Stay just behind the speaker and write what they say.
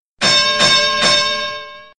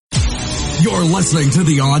You're listening to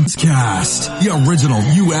The Odds Cast, the original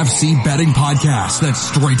UFC betting podcast that's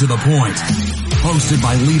straight to the point. Hosted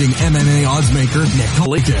by leading MMA oddsmaker Nick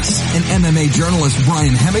Kalikas and MMA journalist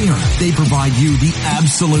Brian Heminger. They provide you the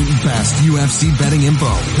absolute best UFC betting info,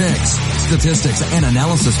 picks, statistics, and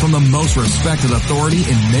analysis from the most respected authority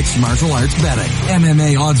in mixed martial arts betting.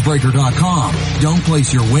 MMAoddsbreaker.com. Don't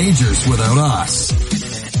place your wagers without us.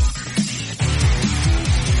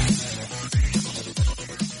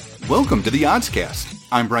 Welcome to the Oddscast.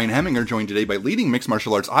 I'm Brian Heminger, joined today by leading mixed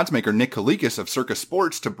martial arts oddsmaker Nick Kalikas of Circa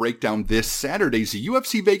Sports to break down this Saturday's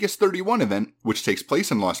UFC Vegas 31 event, which takes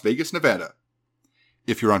place in Las Vegas, Nevada.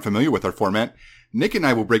 If you're unfamiliar with our format, Nick and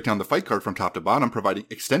I will break down the fight card from top to bottom, providing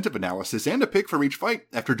extensive analysis and a pick for each fight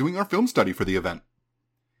after doing our film study for the event.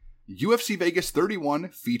 UFC Vegas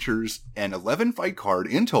 31 features an 11-fight card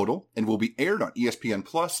in total and will be aired on ESPN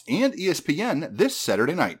Plus and ESPN this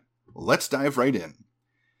Saturday night. Let's dive right in.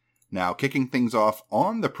 Now, kicking things off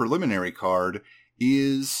on the preliminary card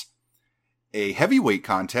is a heavyweight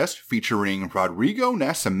contest featuring Rodrigo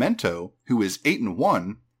Nascimento, who is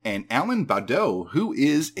 8-1, and Alan Baudot, who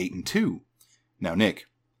is 8-2. Now, Nick,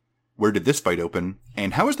 where did this fight open,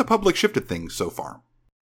 and how has the public shifted things so far?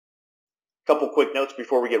 Couple quick notes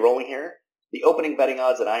before we get rolling here. The opening betting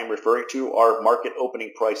odds that I am referring to are market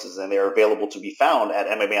opening prices, and they are available to be found at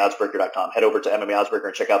MMAoddsbreaker.com. Head over to MMA Oddsbreaker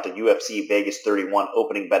and check out the UFC Vegas 31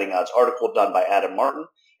 opening betting odds article done by Adam Martin.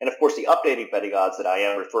 And of course, the updating betting odds that I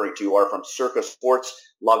am referring to are from Circa Sports.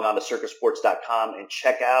 Log on to circasports.com and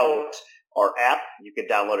check out our app. You can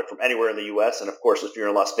download it from anywhere in the U.S. And of course, if you're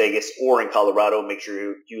in Las Vegas or in Colorado, make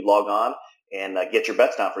sure you log on and get your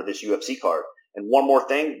bets down for this UFC card. And one more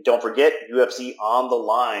thing, don't forget, UFC On the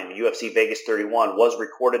Line, UFC Vegas 31 was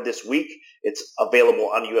recorded this week. It's available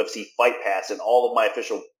on UFC Fight Pass, and all of my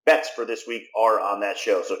official bets for this week are on that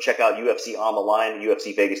show. So check out UFC On the Line,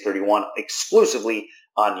 UFC Vegas 31, exclusively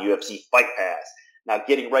on UFC Fight Pass. Now,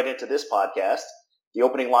 getting right into this podcast, the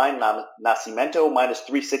opening line, Nascimento minus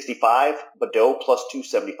 365, Baudot plus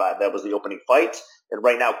 275. That was the opening fight. And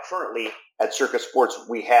right now, currently, at Circa Sports,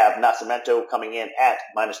 we have Nascimento coming in at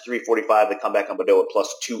minus 345. They come back on Baudot at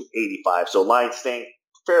plus 285. So line staying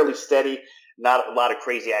fairly steady. Not a lot of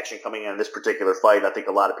crazy action coming in this particular fight. I think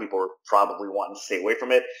a lot of people are probably wanting to stay away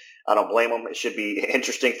from it. I don't blame them. It should be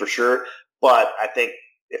interesting for sure. But I think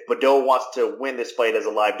if Baudot wants to win this fight as a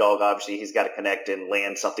live dog, obviously he's got to connect and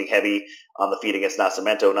land something heavy on the feet against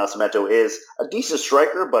Nascimento. Nascimento is a decent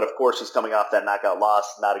striker, but of course he's coming off that knockout loss.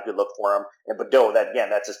 Not a good look for him. And Baudot,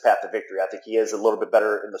 that's his path to victory. I think he is a little bit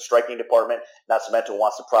better in the striking department. Nascimento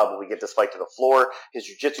wants to probably get this fight to the floor. His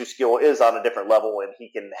jiu-jitsu skill is on a different level, and he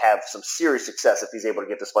can have some serious success if he's able to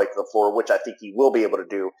get this fight to the floor, which I think he will be able to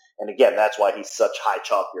do. And again, that's why he's such high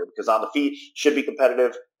chalk here, because on the feet, should be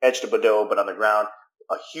competitive, edge to Baudot, but on the ground,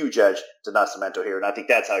 a huge edge to Nascimento here, and I think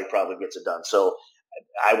that's how he probably gets it done. So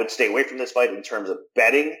I would stay away from this fight in terms of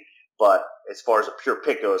betting, but as far as a pure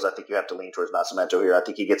pick goes, I think you have to lean towards Nascimento here. I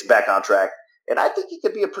think he gets back on track, and I think he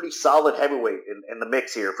could be a pretty solid heavyweight in the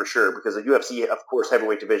mix here for sure, because the UFC, of course,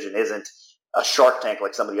 heavyweight division isn't a shark tank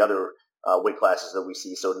like some of the other weight classes that we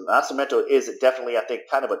see. So Nascimento is definitely, I think,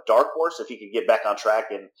 kind of a dark horse if he can get back on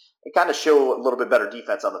track and kind of show a little bit better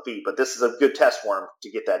defense on the feet. But this is a good test for him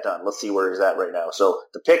to get that done. Let's see where he's at right now. So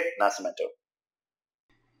the pick, Nascimento.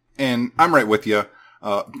 And I'm right with you.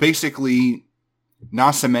 Basically,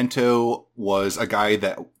 Nascimento was a guy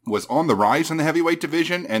that was on the rise in the heavyweight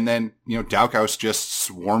division, and then, Daukaus just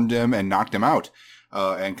swarmed him and knocked him out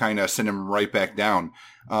and kind of sent him right back down.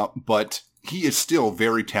 But he is still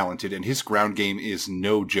very talented, and his ground game is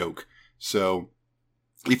no joke. So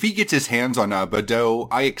if he gets his hands on Baudot,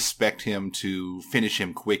 I expect him to finish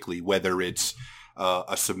him quickly, whether it's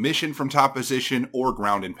a submission from top position or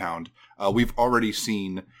ground and pound. We've already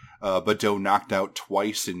seen Baudot knocked out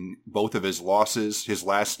twice in both of his losses. His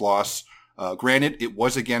last loss, granted, it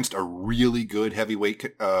was against a really good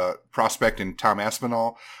heavyweight prospect in Tom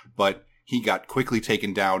Aspinall, but he got quickly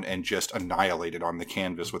taken down and just annihilated on the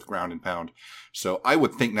canvas with ground and pound. So I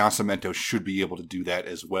would think Nascimento should be able to do that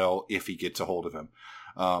as well if he gets a hold of him.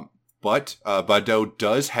 But Baudot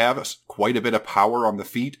does have quite a bit of power on the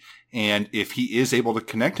feet, and if he is able to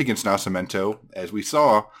connect against Nascimento, as we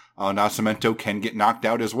saw, Nascimento can get knocked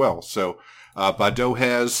out as well. So Baudot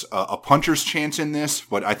has a puncher's chance in this,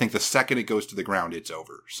 but I think the second it goes to the ground, it's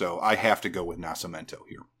over. So I have to go with Nascimento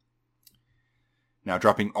here. Now,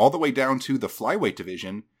 dropping all the way down to the flyweight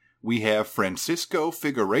division, we have Francisco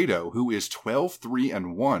Figueiredo, who is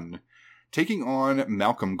 12-3-1, taking on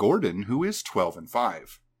Malcolm Gordon, who is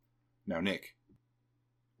 12-5. Now, Nick,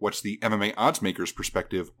 what's the MMA oddsmaker's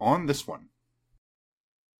perspective on this one?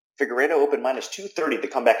 Figueiredo opened minus 230 to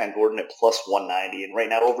come back on Gordon at plus 190. And right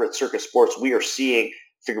now over at Circus Sports, we are seeing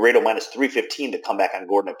Figueiredo minus 315 to come back on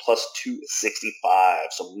Gordon at plus 265.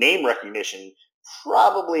 So name recognition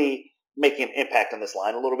probably making an impact on this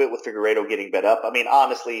line a little bit with Figueiredo getting bet up. I mean,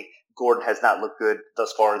 honestly, Gordon has not looked good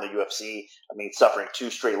thus far in the UFC. I mean, suffering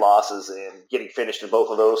 2 straight losses and getting finished in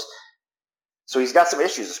both of those. So he's got some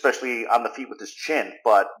issues, especially on the feet with his chin.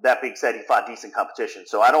 But that being said, he fought decent competition.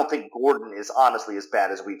 So I don't think Gordon is honestly as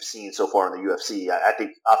bad as we've seen so far in the UFC. I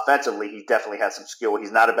think offensively, he definitely has some skill.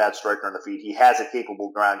 He's not a bad striker on the feet. He has a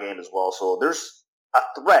capable ground game as well. So there's a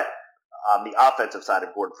threat on the offensive side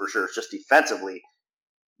of Gordon for sure. It's just defensively,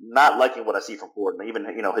 not liking what I see from Gordon. Even,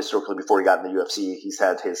 historically before he got in the UFC, he's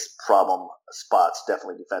had his problem spots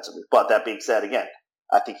definitely defensively. But that being said, again,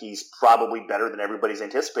 I think he's probably better than everybody's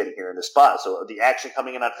anticipating here in this spot. So the action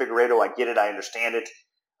coming in on Figueiredo, I get it. I understand it.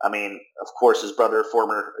 I mean, of course, his brother,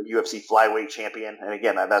 former UFC flyweight champion. And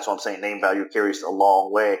again, that's what I'm saying. Name value carries a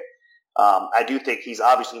long way. I do think he's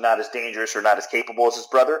obviously not as dangerous or not as capable as his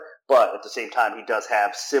brother, but at the same time, he does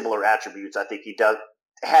have similar attributes. I think he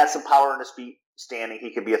has some power in his feet. Standing,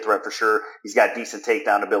 he could be a threat for sure. He's got decent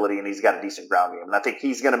takedown ability, and he's got a decent ground game. And I think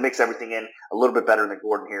he's going to mix everything in a little bit better than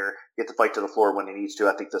Gordon here, get the fight to the floor when he needs to.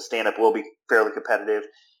 I think the stand-up will be fairly competitive,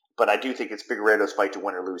 but I do think it's Figueiredo's fight to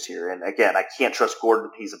win or lose here. And again, I can't trust Gordon.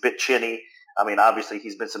 He's a bit chinny. I mean, obviously,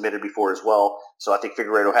 he's been submitted before as well, so I think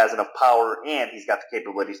Figueiredo has enough power, and he's got the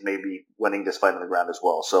capabilities maybe winning this fight on the ground as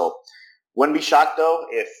well. So wouldn't be shocked, though,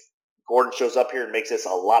 if Gordon shows up here and makes this a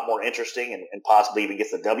lot more interesting and possibly even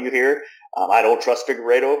gets the W here. I don't trust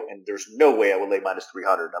Figueiredo, and there's no way I would lay minus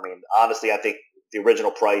 300. I mean, honestly, I think the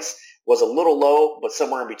original price was a little low, but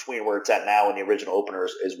somewhere in between where it's at now and the original opener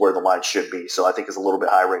is where the line should be. So I think it's a little bit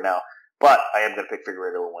high right now. But I am going to pick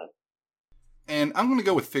Figueiredo to win. And I'm going to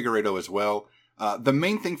go with Figueiredo as well. The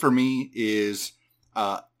main thing for me is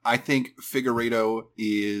I think Figueiredo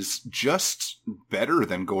is just better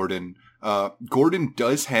than Gordon. Gordon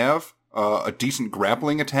does have a decent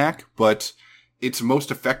grappling attack, but it's most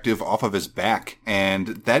effective off of his back, and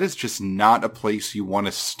that is just not a place you want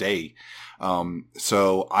to stay.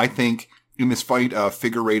 So I think in this fight,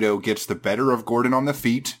 Figueiredo gets the better of Gordon on the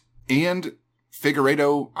feet, and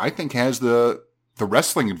Figueiredo, I think, has the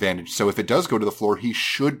wrestling advantage. So if it does go to the floor, he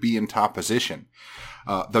should be in top position.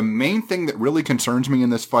 The main thing that really concerns me in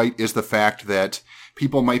this fight is the fact that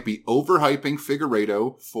people might be overhyping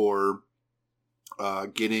Figueiredo for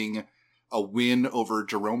getting a win over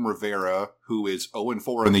Jerome Rivera, who is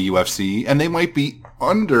 0-4 in the UFC, and they might be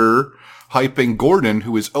underhyping Gordon,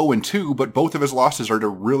 who is 0-2, but both of his losses are to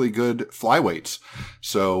really good flyweights.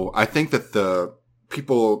 So I think that the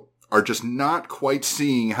people are just not quite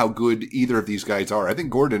seeing how good either of these guys are. I think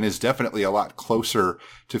Gordon is definitely a lot closer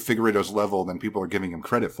to Figueiredo's level than people are giving him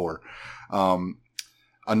credit for.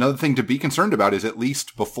 Another thing to be concerned about is, at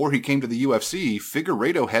least before he came to the UFC,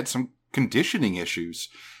 Figueiredo had some conditioning issues.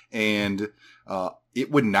 And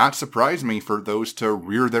it would not surprise me for those to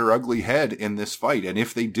rear their ugly head in this fight. And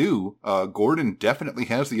if they do, Gordon definitely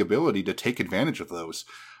has the ability to take advantage of those.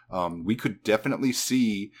 We could definitely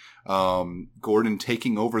see Gordon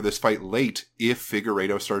taking over this fight late if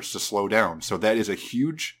Figueiredo starts to slow down. So that is a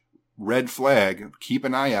huge red flag. Keep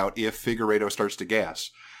an eye out if Figueiredo starts to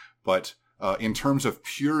gas. But in terms of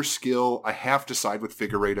pure skill, I have to side with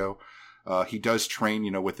Figueiredo. He does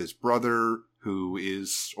train, with his brother, who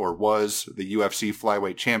is or was the UFC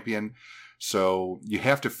flyweight champion. So you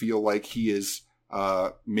have to feel like he is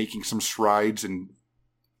making some strides and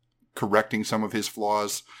correcting some of his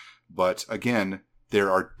flaws. But again,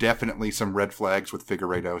 there are definitely some red flags with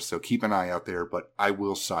Figueiredo, so keep an eye out there, but I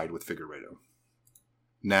will side with Figueiredo.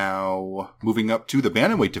 Now, moving up to the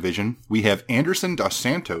bantamweight division, we have Anderson Dos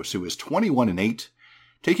Santos, who is 21-8,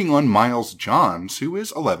 taking on Miles Johns, who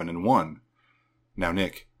is 11-1. Now,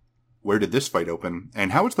 Nick, where did this fight open,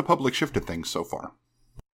 and how has the public shifted things so far?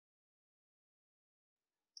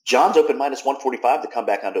 Johns opened minus 145 to come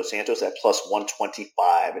back on Dos Santos at plus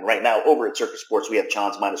 125. And right now, over at Circus Sports, we have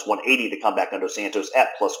Johns minus 180 to come back on Dos Santos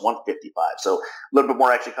at plus 155. So a little bit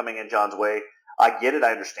more action coming in Johns' way. I get it.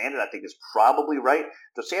 I understand it. I think it's probably right.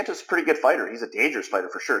 Dos Santos is a pretty good fighter. He's a dangerous fighter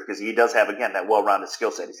for sure, because he does have, again, that well-rounded skill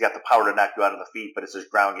set. He's got the power to knock you out on the feet, but it's his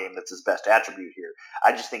ground game that's his best attribute here.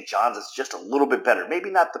 I just think Johns is just a little bit better. Maybe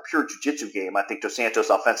not the pure jiu-jitsu game. I think Dos Santos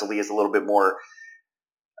offensively is a little bit more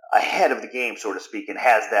ahead of the game, so to speak, and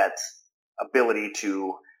has that ability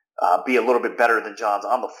to be a little bit better than Johns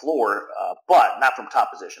on the floor, but not from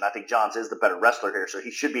top position. I think Johns is the better wrestler here, so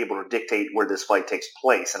he should be able to dictate where this fight takes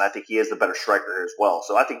place, and I think he is the better striker here as well.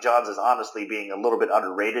 So I think Johns is honestly being a little bit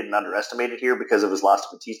underrated and underestimated here because of his loss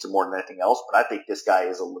to Batista more than anything else, but I think this guy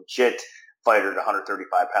is a legit fighter at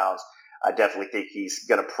 135 pounds. I definitely think he's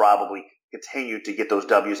going to probably continue to get those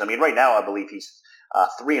W's. I mean, right now I believe he's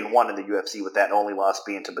 3-1 in the UFC, with that only loss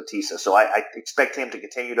being to Batista. So I expect him to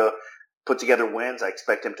continue to put together wins. I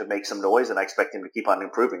expect him to make some noise, and I expect him to keep on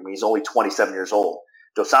improving. I mean, he's only 27 years old.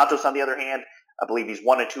 Dos Santos, on the other hand, I believe he's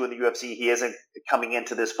 1-2 in the UFC. He isn't coming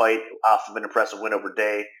into this fight off of an impressive win over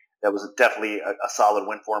Day. That was definitely a solid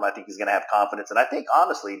win for him. I think he's going to have confidence. And I think,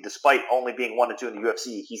 honestly, despite only being 1-2 in the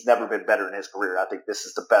UFC, he's never been better in his career. I think this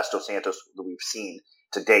is the best Dos Santos that we've seen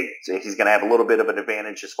to date. So he's going to have a little bit of an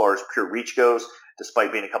advantage as far as pure reach goes,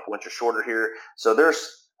 despite being a couple inches shorter here. So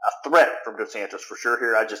there's a threat from Dos Santos for sure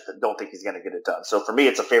here. I just don't think he's going to get it done. So for me,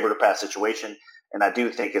 it's a favor to pass situation, and I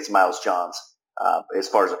do think it's Miles Johns as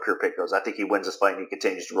far as a pure pick goes. I think he wins this fight and he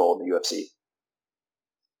continues to roll in the UFC.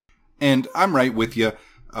 And I'm right with you.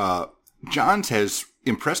 Johns has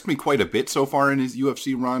impressed me quite a bit so far in his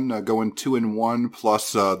UFC run, going 2-1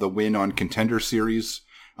 plus the win on Contender Series.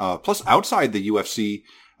 Plus outside the UFC,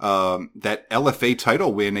 that LFA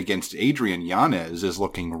title win against Adrian Yanez is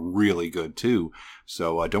looking really good too.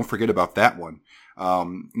 So don't forget about that one.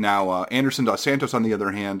 Now, Anderson Dos Santos, on the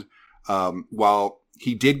other hand, while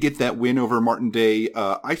he did get that win over Martin Day,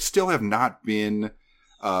 I still have not been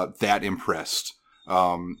that impressed.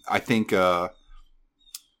 I think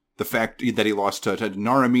the fact that he lost to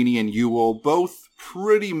Naramini and Ewell, both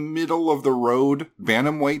pretty middle of the road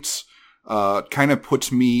bantamweights, kind of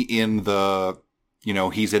puts me in the,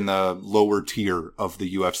 he's in the lower tier of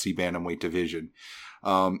the UFC bantamweight division.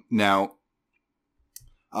 Now,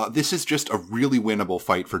 this is just a really winnable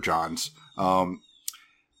fight for Johns.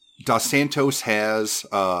 Dos Santos has,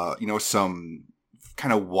 some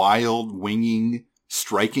kind of wild winging,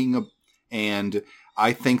 striking, and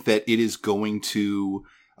I think that it is going to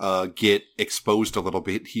get exposed a little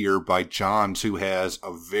bit here by Johns, who has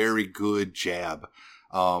a very good jab.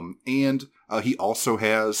 And he also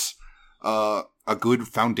has a good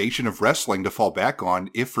foundation of wrestling to fall back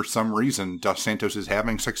on if for some reason Dos Santos is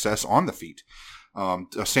having success on the feet.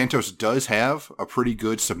 Dos Santos does have a pretty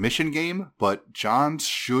good submission game, but Johns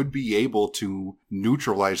should be able to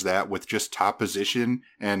neutralize that with just top position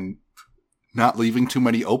and not leaving too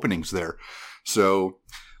many openings there. So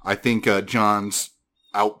I think Johns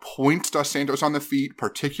outpoints Dos Santos on the feet,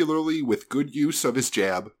 particularly with good use of his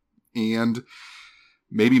jab, and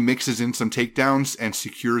maybe mixes in some takedowns and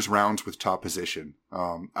secures rounds with top position.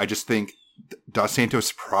 I just think Dos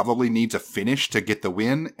Santos probably needs a finish to get the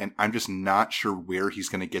win, and I'm just not sure where he's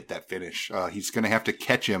going to get that finish. He's going to have to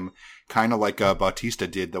catch him, kind of like Bautista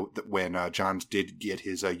did when Johns did get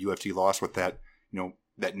his UFC loss with that,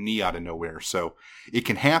 that knee out of nowhere. So it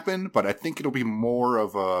can happen, but I think it'll be more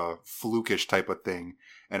of a flukish type of thing.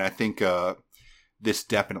 And I think this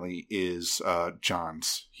definitely is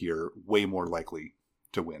Johns here, way more likely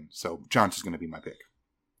to win. So Johns is going to be my pick.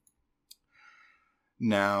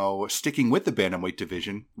 Now, sticking with the bantamweight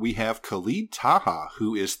division, we have Khalid Taha,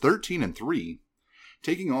 who is 13-3,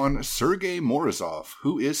 taking on Sergey Morozov,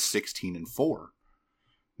 who is 16-4.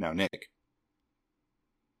 Now, Nick,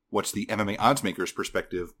 what's the MMA oddsmaker's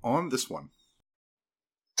perspective on this one?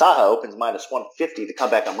 Taha opens -150 to come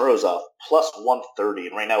back on Morozov, +130.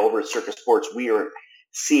 And right now over at Circus Sports, we are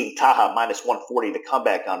seeing Taha -140 to come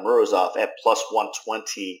back on Morozov at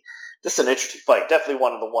 +120. This is an interesting fight. Definitely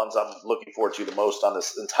one of the ones I'm looking forward to the most on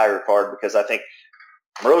this entire card, because I think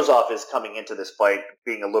Morozov is coming into this fight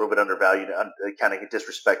being a little bit undervalued, kind of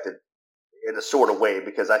disrespected in a sort of way,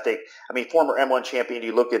 because former M1 champion,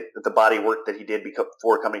 you look at the body work that he did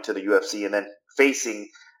before coming to the UFC, and then facing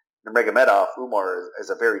Nurmagomedov, Umar is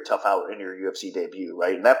a very tough out in your UFC debut,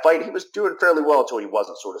 right? In that fight, he was doing fairly well until he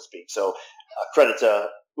wasn't, so to speak. So credit to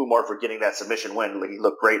Umar for getting that submission win. He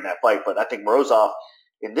looked great in that fight, but I think Morozov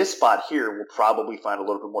in this spot here will probably find a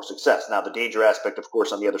little bit more success. Now, the danger aspect, of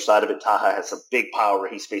course, on the other side of it, Taha has some big power.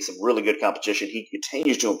 He's faced some really good competition. He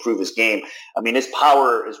continues to improve his game. I mean, his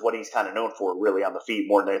power is what he's kind of known for, really, on the feet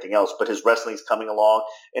more than anything else. But his wrestling's coming along,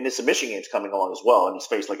 and his submission game's coming along as well. And he's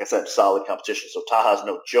faced, like I said, solid competition. So Taha's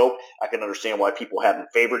no joke. I can understand why people have him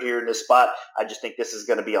favored here in this spot. I just think this is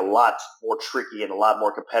going to be a lot more tricky and a lot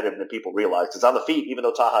more competitive than people realize. Because on the feet, even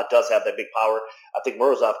though Taha does have that big power, I think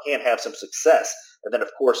Morozov can have some success. And then,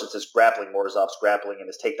 of course, it's his grappling, Morozov's grappling and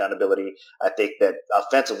his takedown ability. I think that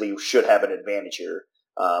offensively you should have an advantage here.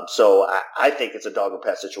 So I think it's a dog or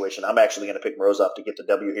pass situation. I'm actually going to pick Morozov to get the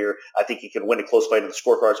W here. I think he can win a close fight in the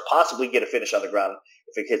scorecards, possibly get a finish on the ground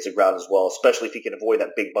if it hits the ground as well, especially if he can avoid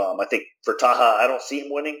that big bomb. I think for Taha, I don't see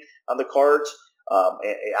him winning on the cards.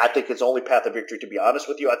 I think it's only path of victory, to be honest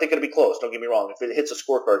with you. I think it'll be close. Don't get me wrong. If it hits the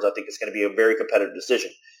scorecards, I think it's going to be a very competitive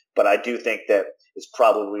decision. but I do think that it's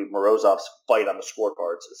probably Morozov's fight on the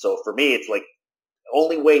scorecards. So for me, it's like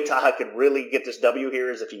only way Taha can really get this W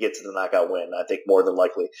here is if he gets to the knockout win. I think more than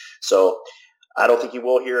likely. So I don't think he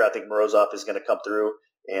will here. I think Morozov is going to come through,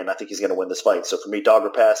 and I think he's going to win this fight. So for me, dog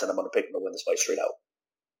or pass, and I'm going to pick him to win this fight straight out.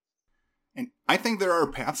 And I think there are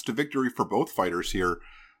paths to victory for both fighters here.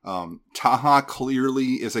 Taha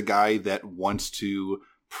clearly is a guy that wants to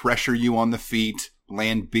pressure you on the feet,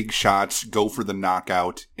 land big shots, go for the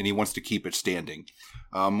knockout, and he wants to keep it standing.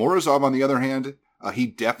 Morozov, on the other hand, he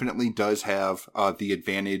definitely does have the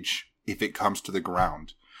advantage if it comes to the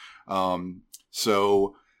ground.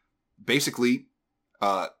 So basically,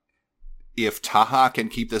 if Taha can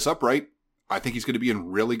keep this upright, I think he's going to be in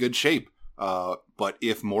really good shape. But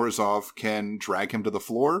if Morozov can drag him to the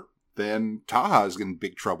floor, then Taha is in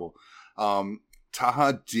big trouble.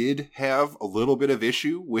 Taha did have a little bit of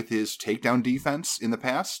issue with his takedown defense in the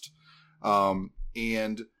past.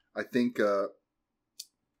 And I think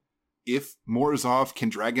if Morozov can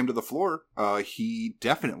drag him to the floor, he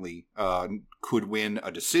definitely could win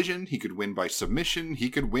a decision. He could win by submission. He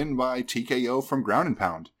could win by TKO from ground and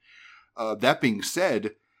pound. That being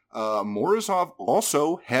said, Morozov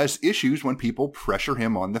also has issues when people pressure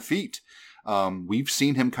him on the feet. We've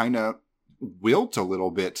seen him kind of wilt a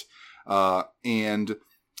little bit. And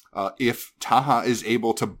if Taha is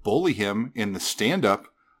able to bully him in the stand-up,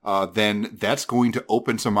 then that's going to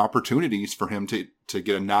open some opportunities for him to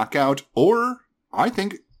get a knockout. Or I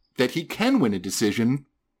think that he can win a decision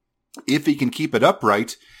if he can keep it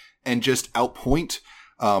upright and just outpoint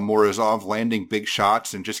Morozov, landing big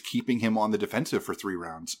shots and just keeping him on the defensive for 3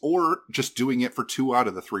 rounds, or just doing it for 2 out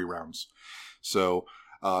of the 3 rounds. So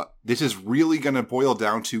this is really going to boil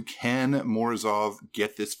down to, can Morozov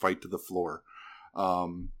get this fight to the floor?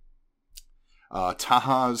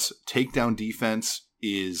 Taha's takedown defense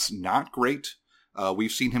is not great.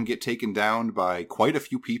 We've seen him get taken down by quite a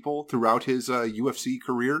few people throughout his UFC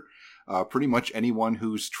career. Pretty much anyone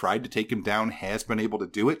who's tried to take him down has been able to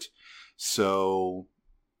do it. So,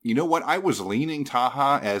 you know what? I was leaning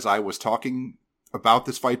Taha as I was talking about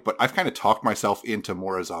this fight, but I've kind of talked myself into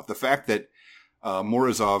Morozov. The fact that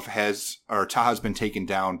Taha's been taken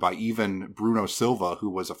down by even Bruno Silva, who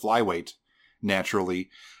was a flyweight naturally,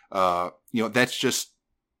 that's just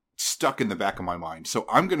stuck in the back of my mind. So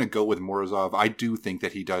I'm going to go with Morozov. I do think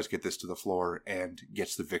that he does get this to the floor and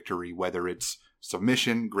gets the victory, whether it's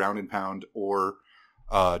submission, ground and pound, or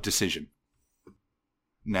decision.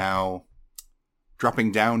 Now,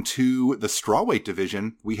 dropping down to the strawweight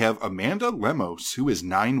division, we have Amanda Lemos, who is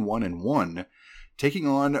 9-1-1, taking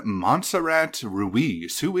on Montserrat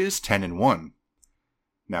Ruiz, who is 10-1.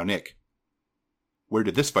 Now, Nick, where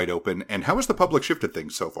did this fight open, and how has the public shifted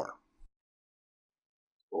things so far?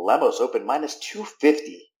 Lemos opened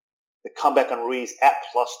 -250. The comeback on Ruiz at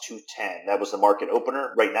 +210. That was the market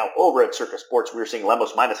opener. Right now, over at Circa Sports, we're seeing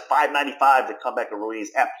Lemos -595. The comeback on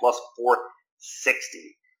Ruiz at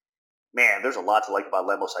 +460. Man, there's a lot to like about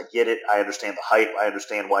Lemos. I get it. I understand the hype. I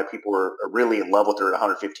understand why people are really in love with her at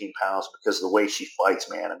 115 pounds because of the way she fights,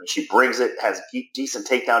 man. I mean, she brings it, has decent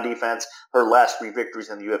takedown defense. Her last 3 victories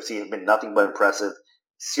in the UFC have been nothing but impressive.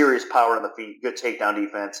 Serious power on the feet, good takedown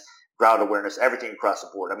defense, ground awareness, everything across the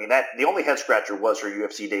board. I mean, the only head scratcher was her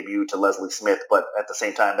UFC debut to Leslie Smith, but at the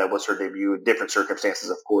same time, that was her debut in different circumstances,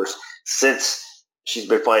 of course, since she's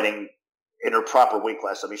been fighting in her proper weight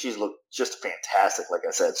class. I mean, she's looked just fantastic, like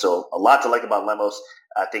I said. So a lot to like about Lemos.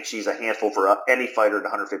 I think she's a handful for any fighter at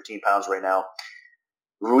 115 pounds right now.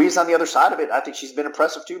 Ruiz on the other side of it, I think she's been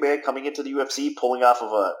impressive too, man, coming into the UFC, pulling off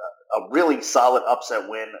of a really solid upset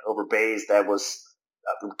win over Bays. That was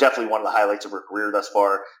definitely one of the highlights of her career thus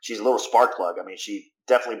far. She's a little spark plug. I mean, she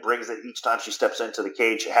definitely brings it each time she steps into the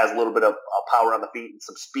cage. She has a little bit of power on the feet and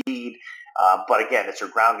some speed. But again, it's her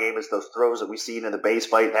ground game. It's those throws that we see in the Bays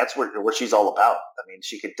fight. That's where she's all about. I mean,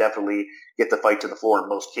 she could definitely get the fight to the floor in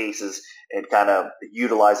most cases and kind of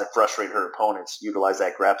utilize and frustrate her opponents, utilize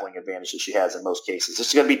that grappling advantage that she has in most cases.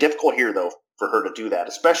 It's going to be difficult here, though, for her to do that,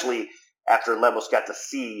 especially after Lemos got to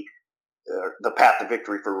see the path to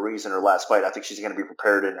victory for Ruiz in her last fight. I think she's going to be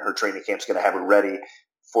prepared, and her training camp's going to have her ready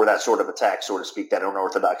for that sort of attack, so to speak, that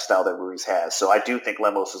unorthodox style that Ruiz has. So I do think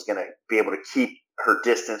Lemos is going to be able to keep her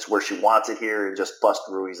distance where she wants it here and just bust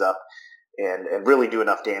Ruiz up and really do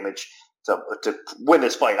enough damage to win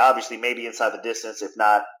this fight. Obviously, maybe inside the distance. If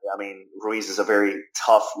not, I mean, Ruiz is a very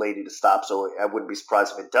tough lady to stop, so I wouldn't be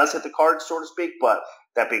surprised if it does hit the cards, so to speak. But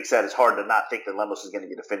that being said, it's hard to not think that Lemos is going to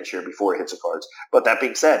get a finish here before it hits the cards. But that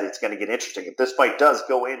being said, it's going to get interesting. If this fight does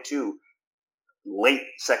go into late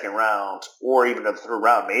second round or even the third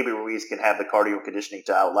round, maybe Ruiz can have the cardio conditioning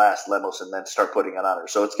to outlast Lemos and then start putting it on her.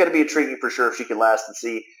 So it's going to be intriguing for sure if she can last and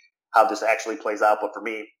see how this actually plays out. But for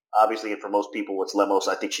me, obviously, and for most people, it's Lemos.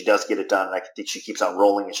 I think she does get it done, and I think she keeps on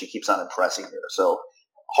rolling and she keeps on impressing here. So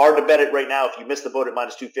hard to bet it right now. If you miss the boat at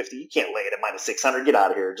minus 250, you can't lay it at minus 600. Get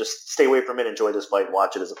out of here. Just stay away from it. Enjoy this fight.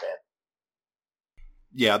 Watch it as a fan.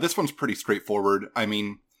 Yeah, this one's pretty straightforward. I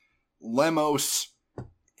mean, Lemos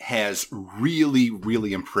has really,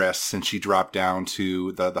 really impressed since she dropped down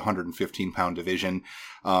to the 115-pound division,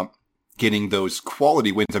 getting those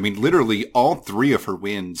quality wins. I mean, literally all three of her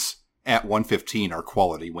wins at 115 are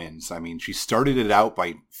quality wins. I mean, she started it out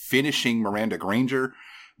by finishing Miranda Granger,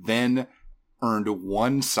 then earned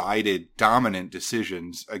one-sided dominant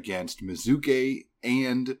decisions against Mizuke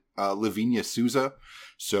and Lavinia Souza.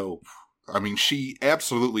 So, I mean, she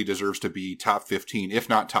absolutely deserves to be top 15, if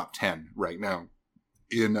not top 10 right now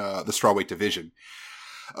in the strawweight division.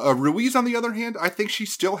 Ruiz, on the other hand, I think she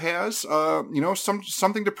still has,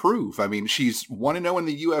 something to prove. I mean, she's 1-0 in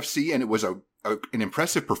the UFC, and it was an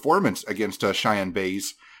impressive performance against Cheyenne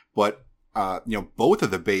Bays, but both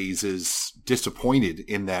of the Bays is disappointed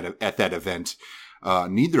at that event.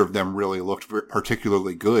 Neither of them really looked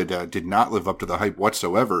particularly good. Did not live up to the hype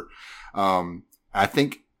whatsoever. I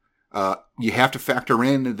think you have to factor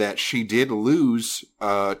in that she did lose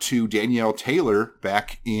to Danielle Taylor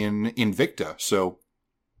back in Invicta. So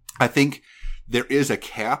I think there is a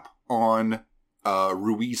cap on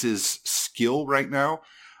Ruiz's skill right now,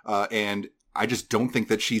 and I just don't think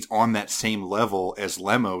that she's on that same level as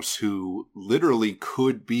Lemos, who literally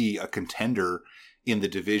could be a contender in the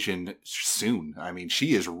division soon. I mean,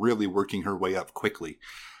 she is really working her way up quickly.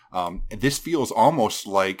 This feels almost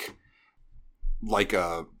like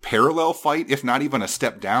a parallel fight, if not even a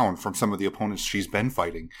step down from some of the opponents she's been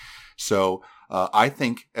fighting. So I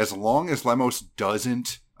think as long as Lemos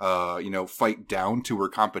doesn't, fight down to her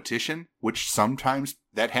competition, which sometimes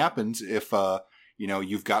that happens if,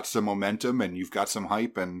 you've got some momentum and you've got some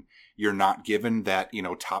hype and you're not given that,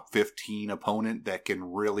 top 15 opponent that can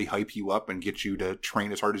really hype you up and get you to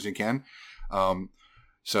train as hard as you can.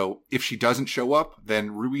 So if she doesn't show up,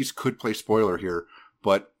 then Ruiz could play spoiler here.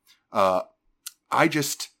 But I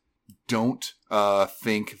just don't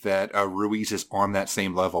think that Ruiz is on that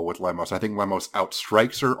same level with Lemos. I think Lemos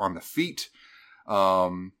outstrikes her on the feet.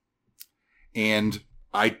 And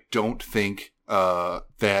I don't think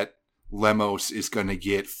that Lemos is going to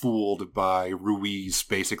get fooled by Ruiz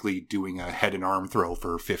basically doing a head and arm throw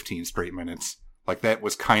for 15 straight minutes. Like, that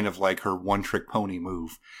was kind of like her one-trick pony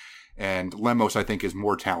move. And Lemos, I think, is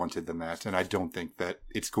more talented than that, and I don't think that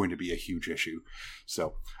it's going to be a huge issue.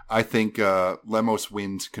 So I think Lemos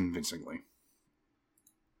wins convincingly.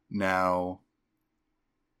 Now,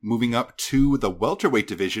 moving up to the welterweight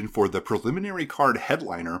division for the preliminary card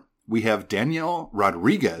headliner, we have Danielle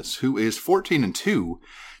Rodriguez, who is 14-2,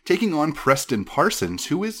 taking on Preston Parsons,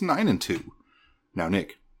 who is 9-2. Now,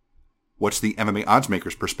 Nick, what's the MMA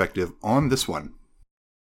oddsmaker's perspective on this one?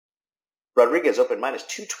 Rodriguez opened minus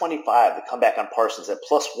 225. The comeback on Parsons at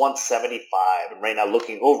plus 175. And right now,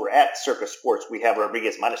 looking over at Circus Sports, we have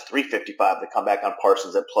Rodriguez minus 355. The comeback on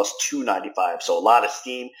Parsons at plus 295. So a lot of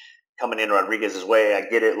steam coming in Rodriguez's way. I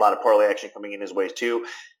get it. A lot of parlay action coming in his way too.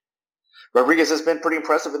 Rodriguez has been pretty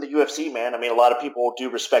impressive in the UFC, man. I mean, a lot of people do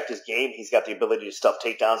respect his game. He's got the ability to stuff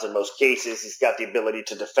takedowns in most cases. He's got the ability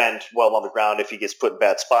to defend well on the ground if he gets put in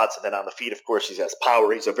bad spots. And then on the feet, of course, he has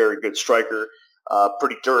power. He's a very good striker.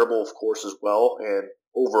 Pretty durable, of course, as well. And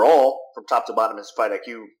overall, from top to bottom, his fight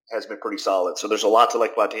IQ has been pretty solid. So there's a lot to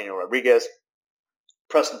like about Daniel Rodriguez.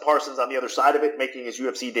 Preston Parsons on the other side of it, making his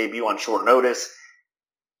UFC debut on short notice.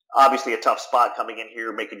 Obviously a tough spot coming in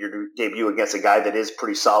here, making your debut against a guy that is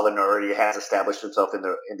pretty solid and already has established himself in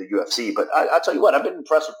the UFC. But I'll tell you what, I've been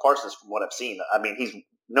impressed with Parsons from what I've seen. I mean, he's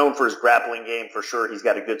known for his grappling game for sure. He's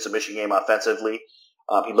got a good submission game offensively.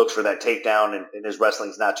 He looks for that takedown, and his wrestling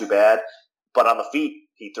is not too bad. But on the feet,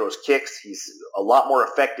 he throws kicks. He's a lot more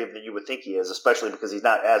effective than you would think he is, especially because he's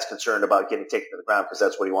not as concerned about getting taken to the ground because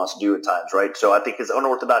that's what he wants to do at times, right? So I think his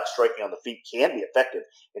unorthodox striking on the feet can be effective,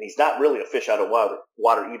 and he's not really a fish out of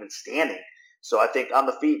water even standing. So I think on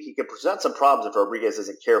the feet, he can present some problems if Rodriguez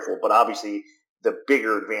isn't careful, but obviously the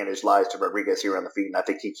bigger advantage lies to Rodriguez here on the feet, and I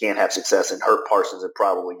think he can have success and hurt Parsons and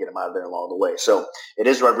probably get him out of there along the way. So it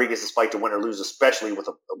is Rodriguez's fight to win or lose, especially with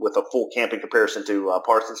a full camp in comparison to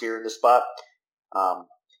Parsons here in this spot.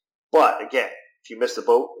 But again, if you miss the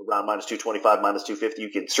boat around minus 225, minus 250, you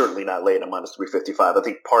can certainly not lay it at minus 355. I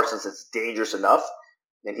think Parsons is dangerous enough,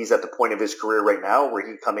 and he's at the point of his career right now where he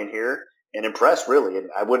can come in here and impress, really. And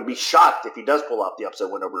I wouldn't be shocked if he does pull off the upset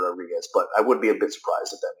win over Rodriguez, but I would be a bit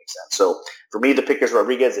surprised if that makes sense. So for me, the pick is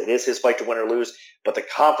Rodriguez. It is his fight to win or lose, but the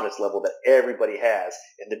confidence level that everybody has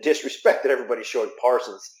and the disrespect that everybody showed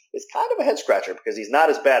Parsons is kind of a head scratcher because he's not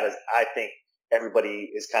as bad as I think everybody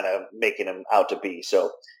is kind of making him out to be.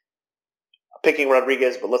 So picking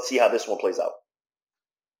Rodriguez, but let's see how this one plays out.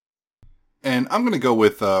 And I'm going to go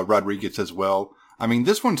with Rodriguez as well. I mean,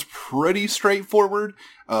 this one's pretty straightforward.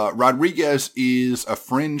 Rodriguez is a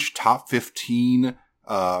fringe top 15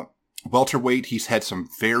 welterweight. He's had some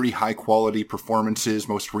very high quality performances,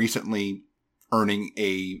 most recently earning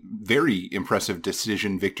a very impressive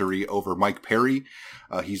decision victory over Mike Perry.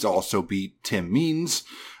 He's also beat Tim Means.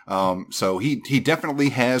 So he definitely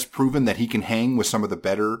has proven that he can hang with some of the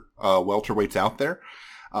better welterweights out there.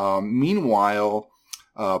 Meanwhile,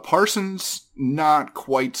 Parsons, not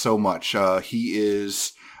quite so much. He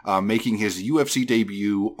is making his UFC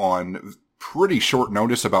debut on pretty short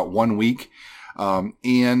notice, about 1 week.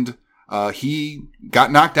 And he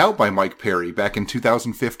got knocked out by Mike Perry back in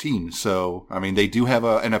 2015. So, I mean, they do have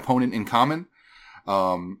an opponent in common.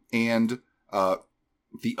 And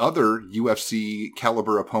the other UFC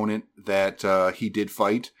caliber opponent that he did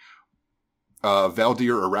fight,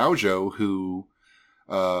 Valdir Araujo, who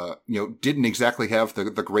didn't exactly have the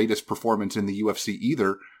greatest performance in the UFC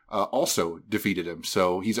either, also defeated him.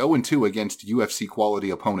 So he's 0-2 against UFC quality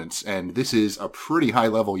opponents, and this is a pretty high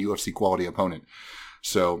level UFC quality opponent.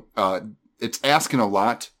 So it's asking a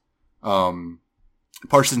lot.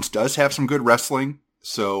 Parsons does have some good wrestling,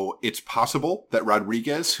 so it's possible that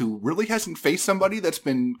Rodriguez, who really hasn't faced somebody that's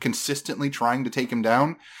been consistently trying to take him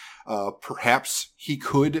down, perhaps he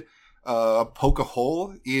could poke a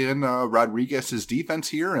hole in Rodriguez's defense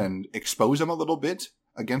here and expose him a little bit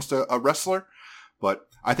against a wrestler. But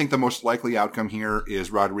I think the most likely outcome here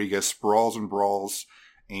is Rodriguez sprawls and brawls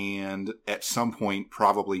and at some point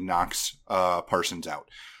probably knocks Parsons out.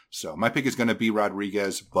 So my pick is going to be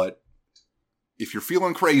Rodriguez, but if you're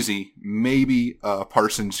feeling crazy, maybe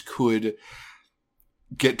Parsons could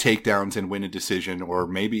get takedowns and win a decision, or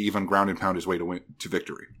maybe even ground and pound his way to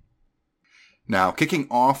victory. Now, kicking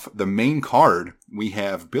off the main card, we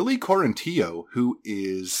have Billy Quarantillo, who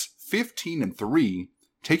is 15-3,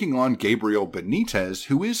 taking on Gabriel Benitez,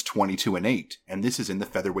 who is 22-8, and this is in the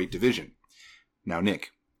featherweight division. Now,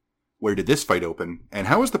 Nick, where did this fight open, and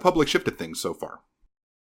how has the public shifted things so far?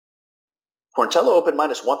 Quarantillo opened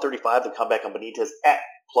minus 135, the comeback on Benitez at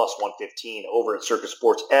plus 115 over at Circus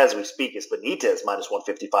Sports as we speak. It's Benitez minus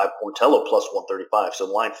 155, Quarantillo plus 135. So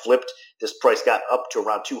the line flipped. This price got up to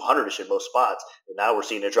around 200-ish in most spots. And now we're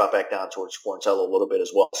seeing it drop back down towards Quarantillo a little bit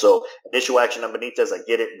as well. So initial action on Benitez, I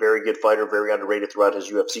get it. Very good fighter, very underrated throughout his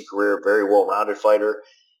UFC career, very well-rounded fighter.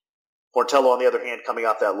 Quarantillo, on the other hand, coming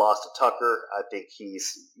off that loss to Tucker, I think he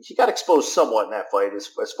got exposed somewhat in that fight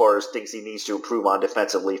as far as things he needs to improve on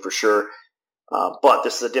defensively for sure. But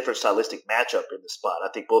this is a different stylistic matchup in this spot. I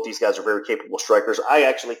think both these guys are very capable strikers. I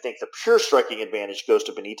actually think the pure striking advantage goes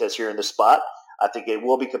to Benitez here in this spot. I think it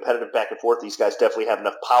will be competitive back and forth. These guys definitely have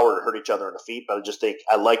enough power to hurt each other in the feet, but I just think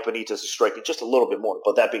I like Benitez's striking just a little bit more.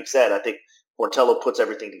 But that being said, I think Quarantillo puts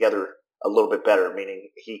everything together a little bit better, meaning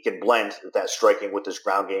he can blend that striking with his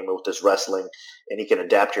ground game and with his wrestling, and he can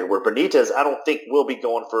adapt here. Where Benitez, I don't think will be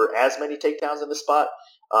going for as many takedowns in this spot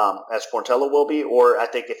as Quarantillo will be, or I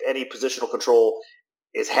think if any positional control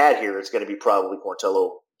is had here, it's going to be probably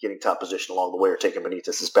Quarantillo getting top position along the way or taking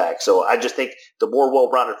Benitez's back. So I just think the more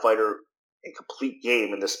well-rounded fighter and complete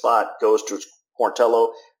game in this spot goes to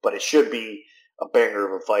Quarantillo, but it should be a banger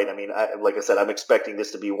of a fight. I mean, like I said, I'm expecting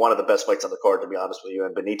this to be one of the best fights on the card, to be honest with you,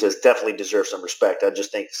 and Benitez definitely deserves some respect. I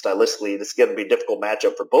just think stylistically this is going to be a difficult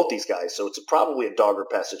matchup for both these guys, so it's probably a dog or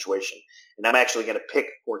pass situation. And I'm actually going to pick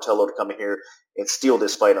Quarantillo to come in here and steal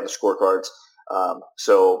this fight on the scorecards.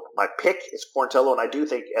 So my pick is Quarantillo, and I do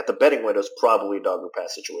think at the betting window it's probably a dog or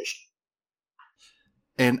pass situation.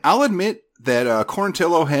 And I'll admit that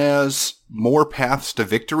Quarantillo has more paths to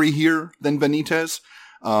victory here than Benitez,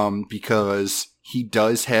 because he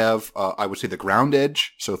does have, I would say, the ground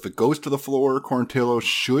edge. So if it goes to the floor, Quarantillo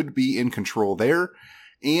should be in control there.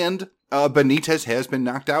 And Benitez has been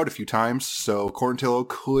knocked out a few times, so Quarantillo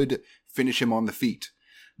could finish him on the feet.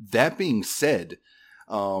 That being said,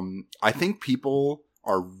 I think people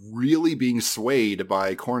are really being swayed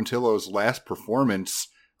by Quarantillo's last performance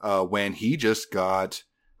when he just got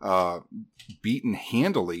beaten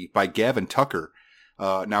handily by Gavin Tucker.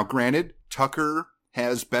 Now, granted, Tucker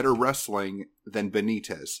has better wrestling than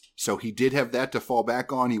Benitez, so he did have that to fall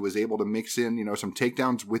back on. He was able to mix in, some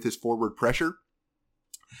takedowns with his forward pressure,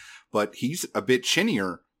 but he's a bit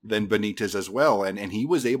chinnier than Benitez as well. And he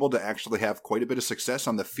was able to actually have quite a bit of success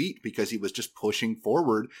on the feet because he was just pushing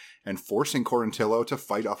forward and forcing Quarantillo to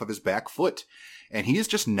fight off of his back foot. And he is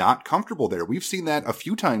just not comfortable there. We've seen that a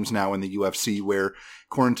few times now in the UFC where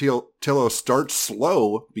Quarantillo starts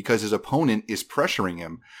slow because his opponent is pressuring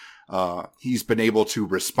him. He's been able to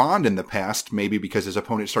respond in the past, maybe because his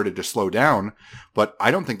opponent started to slow down, but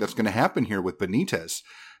I don't think that's going to happen here with Benitez.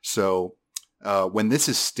 So when this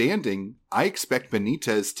is standing, I expect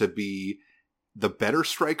Benitez to be the better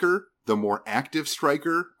striker, the more active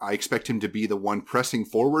striker. I expect him to be the one pressing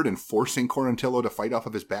forward and forcing Quarantillo to fight off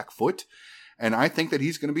of his back foot. And I think that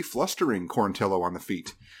he's going to be flustering Quarantillo on the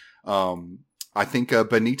feet. I think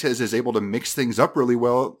Benitez is able to mix things up really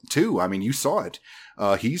well, too. I mean, you saw it.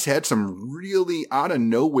 He's had some really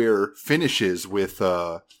out-of-nowhere finishes with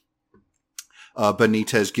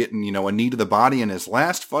Benitez getting, a knee to the body in his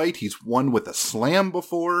last fight. He's won with a slam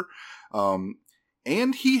before.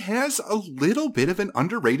 And he has a little bit of an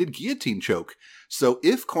underrated guillotine choke. So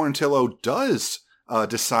if Quarantillo does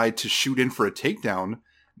decide to shoot in for a takedown,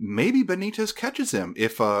 maybe Benitez catches him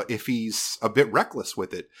if he's a bit reckless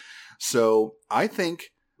with it. So I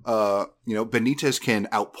think, Benitez can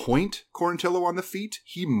outpoint Quarantillo on the feet.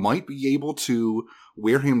 He might be able to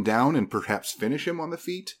wear him down and perhaps finish him on the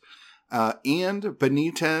feet. And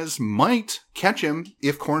Benitez might catch him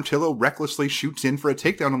if Quarantillo recklessly shoots in for a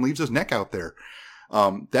takedown and leaves his neck out there.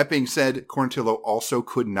 That being said, Quarantillo also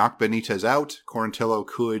could knock Benitez out. Quarantillo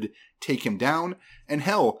could take him down. And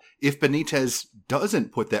hell, if Benitez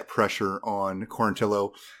doesn't put that pressure on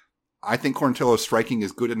Quarantillo, I think Quarantillo's striking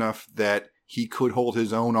is good enough that he could hold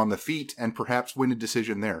his own on the feet and perhaps win a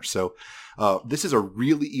decision there. So this is a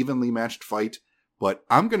really evenly matched fight, but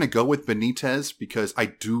I'm going to go with Benitez because I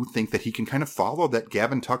do think that he can kind of follow that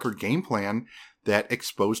Gavin Tucker game plan that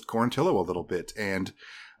exposed Quarantillo a little bit. And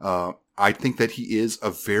I think that he is a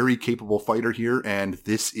very capable fighter here, and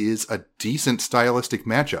this is a decent stylistic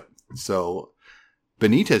matchup. So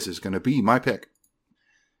Benitez is going to be my pick.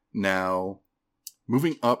 Now,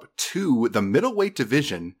 moving up to the middleweight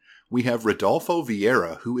division, we have Rodolfo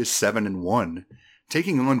Vieira, who is 7-1,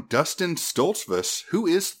 taking on Dustin Stoltzfus, who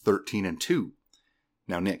is 13-2.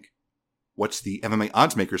 Now, Nick, what's the MMA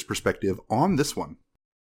oddsmaker's perspective on this one?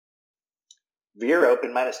 Vieira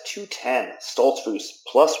open -210, Stoltzfus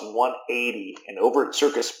 +180, and over at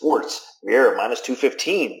Circus Sports, Vieira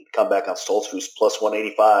 -215. Comeback on Stoltzfus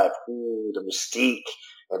 +185. Ooh, the mystique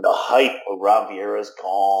and the hype around Vieira is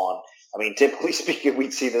gone. I mean, typically speaking,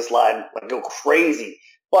 we'd see this line go crazy,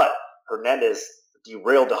 but Hernandez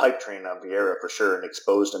derailed the hype train on Vieira for sure and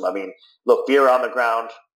exposed him. I mean, look, Vieira on the ground,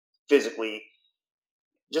 physically,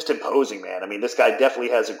 just imposing, man. I mean, this guy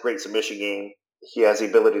definitely has a great submission game. He has the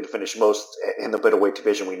ability to finish most in the middleweight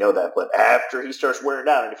division. We know that. But after he starts wearing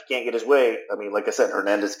down, and if he can't get his way, I mean, like I said,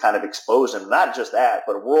 Hernandez kind of exposed him. Not just that,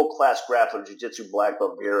 but a world-class grappler, jiu-jitsu black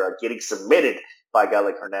belt Vieira getting submitted by a guy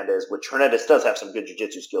like Hernandez, which Hernandez does have some good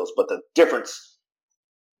jiu-jitsu skills. But the difference,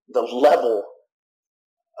 the level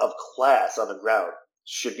of class on the ground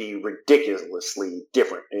should be ridiculously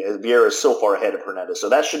different. Vieira is so far ahead of Hernandez. So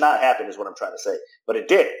that should not happen is what I'm trying to say. But it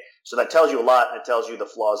did. So that tells you a lot, and it tells you the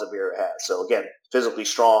flaws that Vieira has. So again, physically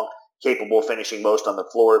strong, capable of finishing most on the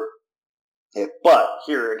floor. But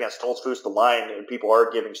here against Stoltzfus, the line, and people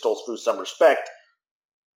are giving Stoltzfus some respect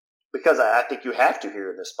because I think you have to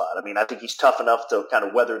here in this spot. I mean, I think he's tough enough to kind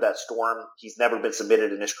of weather that storm. He's never been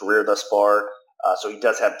submitted in his career thus far. So he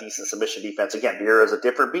does have decent submission defense. Again, Vieira is a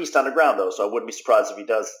different beast on the ground, though, so I wouldn't be surprised if he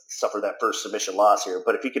does suffer that first submission loss here.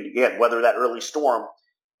 But if he could, again, weather that early storm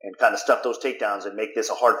and kind of stuff those takedowns and make this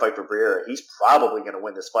a hard fight for Vieira, he's probably going to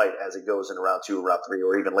win this fight as it goes in round 2, round 3,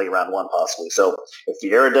 or even late round 1 possibly. So if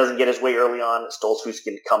Vieira doesn't get his way early on, Stoltzfus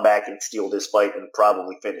can come back and steal this fight and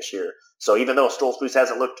probably finish here. So even though Stoltzfus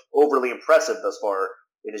hasn't looked overly impressive thus far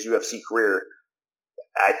in his UFC career,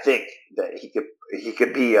 I think that he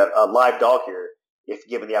could be a live dog here if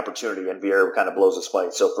given the opportunity, and Vieira kind of blows his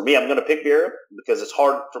fight. So for me, I'm going to pick Vieira because it's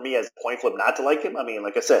hard for me as a point flip not to like him. I mean,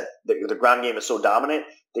 like I said, the ground game is so dominant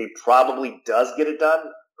that he probably does get it done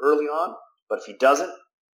early on, but if he doesn't,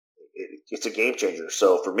 it's a game changer.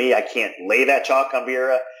 So for me, I can't lay that chalk on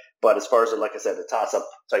Vieira, but as far as, like I said, the toss-up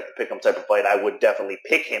type of pick-em type of fight, I would definitely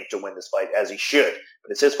pick him to win this fight, as he should.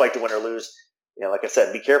 But it's his fight to win or lose. You know, like I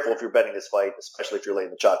said, be careful if you're betting this fight, especially if you're laying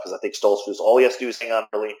the chalk, because I think Stoltzfus, all he has to do is hang on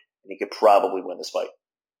early, and he could probably win this fight.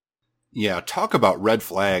 Yeah, talk about red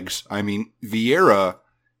flags. I mean, Vieira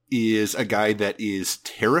is a guy that is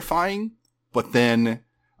terrifying, but then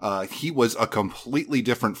he was a completely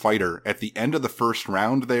different fighter at the end of the first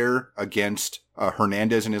round there against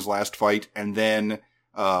Hernandez in his last fight, and then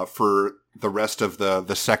for the rest of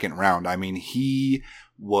the second round. I mean, he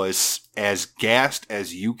was as gassed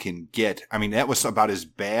as you can get. I mean, that was about as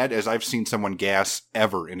bad as I've seen someone gas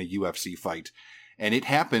ever in a UFC fight. And it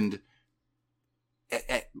happened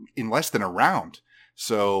in less than a round.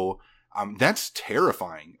 So that's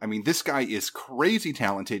terrifying. I mean, this guy is crazy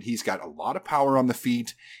talented. He's got a lot of power on the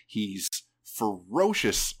feet. He's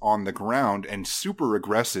ferocious on the ground and super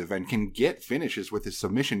aggressive and can get finishes with his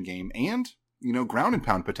submission game and, ground and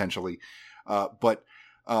pound potentially. But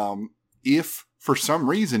if for some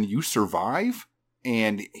reason you survive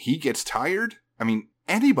and he gets tired, I mean,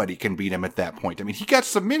 anybody can beat him at that point. I mean, he got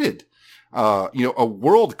submitted. A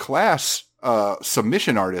world-class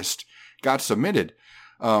submission artist got submitted.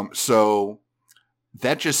 So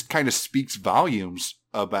that just kind of speaks volumes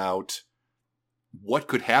about what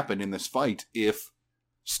could happen in this fight if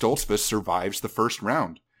Stoltzfus survives the first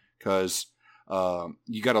round. Because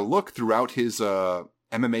you got to look throughout his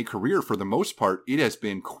MMA career, for the most part, it has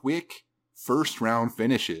been quick first-round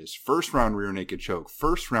finishes, first-round rear naked choke,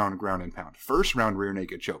 first-round ground and pound, first-round rear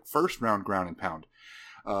naked choke, first-round ground and pound,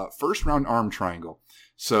 first-round arm triangle.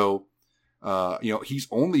 So, he's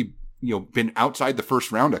only, been outside the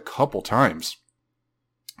first round a couple times.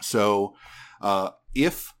 So,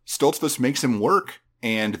 if Stoltzfus makes him work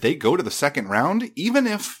and they go to the second round, even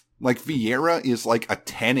if, Vieira is a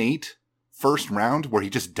 10-8 first round where he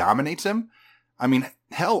just dominates him, I mean,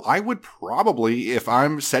 hell, I would probably, if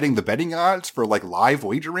I'm setting the betting odds for live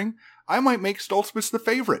wagering, I might make Stoltzfus the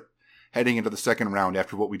favorite heading into the second round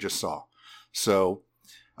after what we just saw. So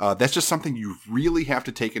that's just something you really have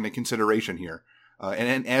to take into consideration here.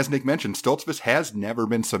 And as Nick mentioned, Stoltzfus has never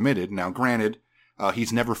been submitted. Now, granted,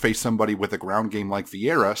 he's never faced somebody with a ground game like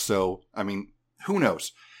Vieira. So, I mean, who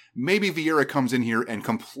knows? Maybe Vieira comes in here and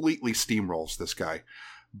completely steamrolls this guy.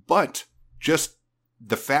 But just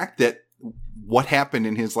the fact that what happened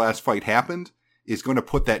in his last fight happened is going to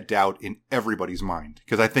put that doubt in everybody's mind.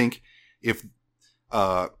 Because I think if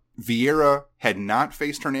Vieira had not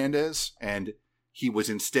faced Hernandez and he was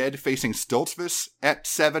instead facing Stoltzfus at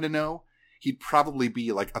 7-0, he'd probably be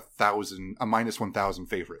a minus 1,000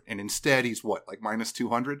 favorite. And instead he's minus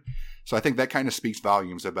 200. So I think that kind of speaks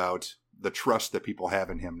volumes about the trust that people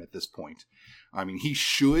have in him at this point. I mean, he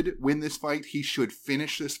should win this fight. He should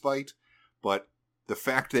finish this fight. But the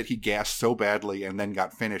fact that he gassed so badly and then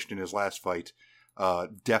got finished in his last fight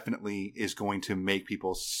definitely is going to make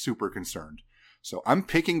people super concerned. So I'm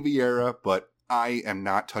picking Vieira, but I am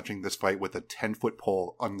not touching this fight with a 10-foot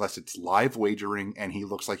pole unless it's live wagering and he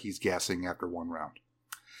looks like he's gassing after one round.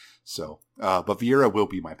 So, but Vieira will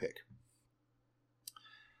be my pick.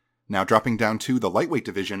 Now, dropping down to the lightweight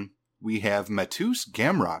division, we have Mateusz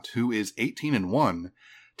Gamrot, who is 18-1,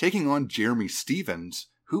 taking on Jeremy Stephens,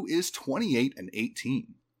 who is 28-18.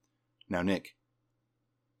 Now, Nick,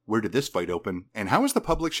 where did this fight open, and how has the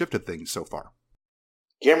public shifted things so far?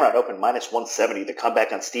 Gamrot opened minus 170. The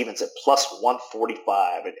comeback on Stephens at plus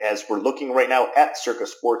 145. And as we're looking right now at Circa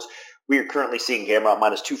Sports, we are currently seeing Gamrot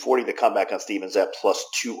minus 240. The comeback on Stephens at plus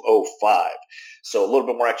 205. So a little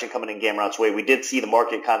bit more action coming in Gamrot's way. We did see the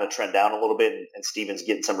market kind of trend down a little bit, and Stephens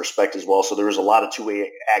getting some respect as well. So there was a lot of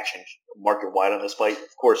two-way action market-wide on this fight.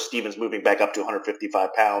 Of course, Stephens moving back up to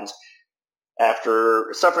 155 pounds. After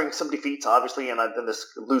suffering some defeats, obviously, and then this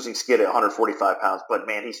losing skid at 145 pounds. But,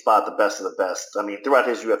 man, he fought the best of the best. I mean, throughout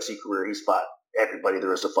his UFC career, he's fought everybody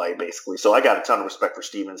there is to fight, basically. So I got a ton of respect for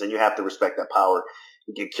Stephens, and you have to respect that power.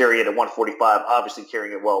 He can carry it at 145, obviously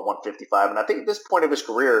carrying it well at 155. And I think at this point of his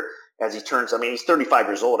career, as he turns, he's 35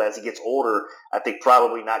 years old. As he gets older, I think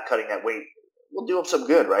probably not cutting that weight will do him some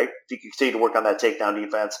good, right? If he can continue to work on that takedown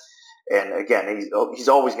defense. And again, he's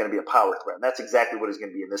always going to be a power threat. And that's exactly what he's going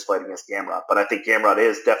to be in this fight against Gamrot. But I think Gamrot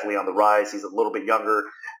is definitely on the rise. He's a little bit younger.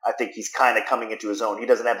 I think he's kind of coming into his own. He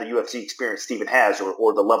doesn't have the UFC experience Stephens has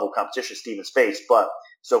or the level of competition Stephens faced. But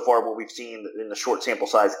so far what we've seen in the short sample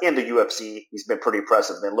size in the UFC, he's been pretty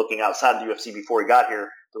impressive. And then looking outside the UFC before he got here,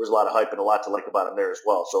 there was a lot of hype and a lot to like about him there as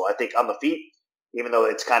well. So I think on the feet, even though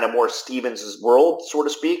it's kind of more Stephens' world, so to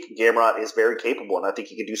speak, Gamrot is very capable, and I think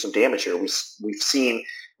he can do some damage here. We've seen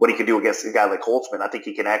what he can do against a guy like Holtzman. I think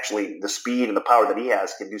he can actually, the speed and the power that he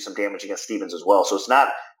has can do some damage against Stephens as well. So it's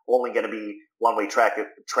not only going to be one-way traffic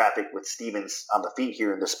with Stephens on the feet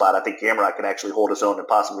here in this spot. I think Gamrot can actually hold his own and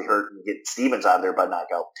possibly hurt and get Stephens out of there by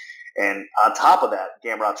knockout. And on top of that,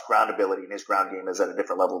 Gamrot's ground ability and his ground game is at a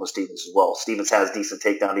different level than Stephens as well. Stephens has decent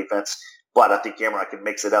takedown defense, but I think Gamrot can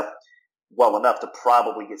mix it up well enough to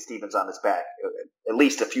probably get Stephens on his back at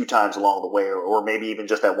least a few times along the way, or maybe even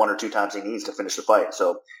just that one or two times he needs to finish the fight.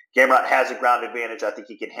 So Gamrot has a ground advantage. I think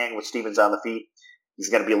he can hang with Stephens on the feet. He's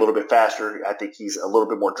going to be a little bit faster. I think he's a little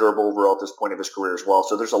bit more durable overall at this point of his career as well.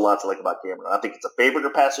 So there's a lot to like about Gamrot. I think it's a favorite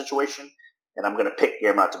or pass situation, and I'm going to pick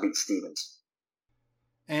Gamrot to beat Stevens.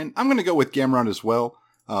 And I'm going to go with Gamrot as well.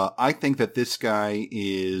 I think that this guy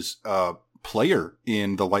is a player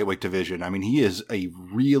in the lightweight division. I mean, he is a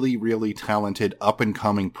really, really talented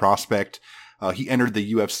up-and-coming prospect. He entered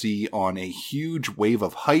the UFC on a huge wave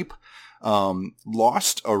of hype.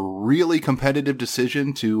 Lost a really competitive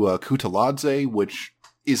decision to Kutateladze, which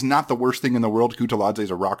is not the worst thing in the world. Kutateladze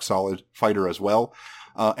is a rock-solid fighter as well.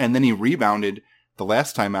 And then he rebounded the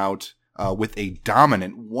last time out with a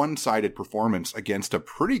dominant one-sided performance against a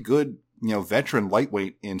pretty good, veteran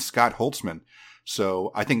lightweight in Scott Holtzman.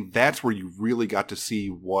 So I think that's where you really got to see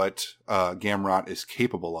what Gamrot is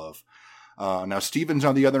capable of. Now Stevens,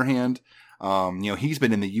 on the other hand, he's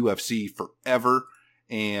been in the UFC forever,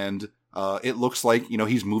 and it looks like,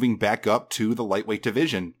 he's moving back up to the lightweight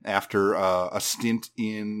division after a stint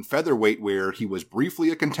in featherweight where he was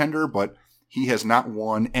briefly a contender, but he has not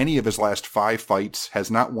won any of his last 5 fights,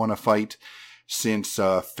 has not won a fight since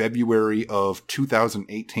February of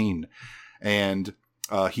 2018. And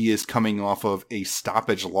he is coming off of a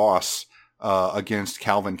stoppage loss against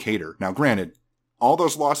Calvin Kattar. Now, granted, all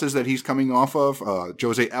those losses that he's coming off of,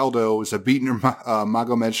 Jose Aldo, Zabit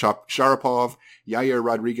Magomed Sharapov, Yair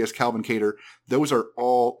Rodriguez, Calvin Kattar, those are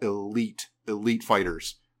all elite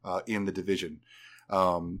fighters in the division.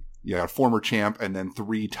 A former champ and then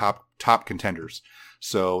 3 top contenders.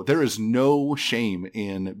 So there is no shame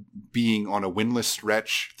in being on a winless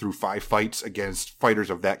stretch through 5 fights against fighters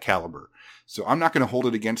of that caliber. So I'm not going to hold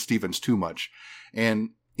it against Stevens too much. And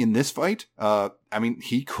in this fight,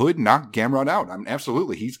 he could knock Gamrot out.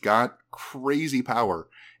 Absolutely. He's got crazy power,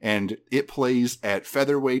 and it plays at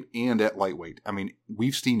featherweight and at lightweight.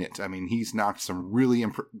 We've seen it. He's knocked some really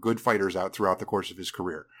good fighters out throughout the course of his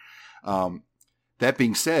career. That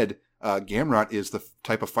being said, Gamrot is the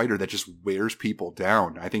type of fighter that just wears people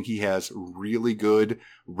down. I think he has really good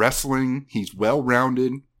wrestling. He's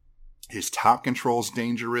well-rounded. His top control's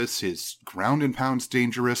dangerous. His ground and pound's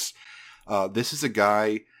dangerous. This is a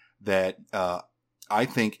guy that I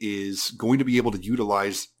think is going to be able to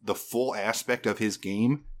utilize the full aspect of his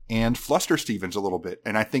game and fluster Stevens a little bit.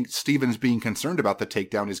 And I think Stevens being concerned about the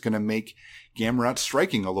takedown is going to make Gamrot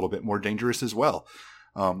striking a little bit more dangerous as well.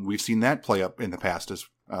 We've seen that play up in the past.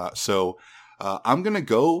 So I'm going to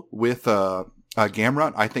go with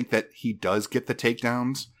Gamrot. I think that he does get the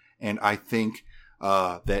takedowns, and I think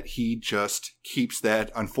that he just keeps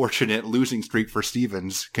that unfortunate losing streak for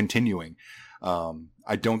Stevens continuing.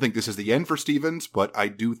 I don't think this is the end for Stevens, but I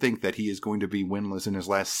do think that he is going to be winless in his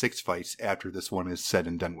last 6 fights after this one is said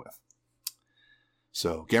and done with.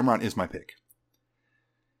 So Gamrot is my pick.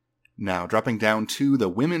 Now, dropping down to the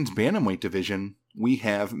women's bantamweight division, we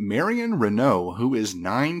have Marion Reneau, who is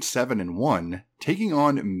 9-7-1, taking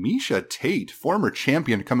on Miesha Tate, former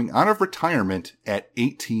champion coming out of retirement at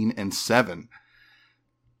 18-7.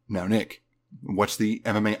 Now, Nick, what's the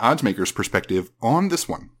MMA oddsmaker's perspective on this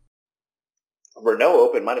one? Reneau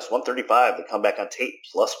open -135, the comeback on Tate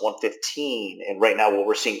 +115. And right now what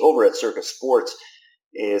we're seeing over at Circus Sports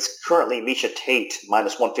is currently Miesha Tate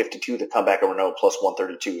 -152, the comeback on Reneau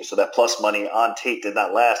 +132. So that plus money on Tate did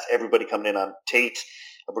not last. Everybody coming in on Tate.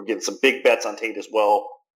 We're getting some big bets on Tate as well.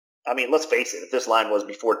 Let's face it, if this line was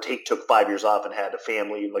before Tate took 5 years off and had a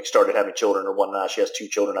family, started having children or whatnot, she has 2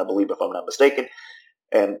 children, I believe, if I'm not mistaken,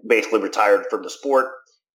 and basically retired from the sport,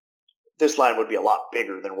 this line would be a lot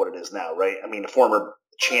bigger than what it is now, right? A former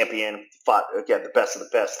champion, fought, again, the best of the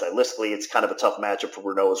best. Stylistically, it's kind of a tough matchup for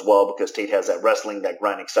Reneau as well because Tate has that wrestling, that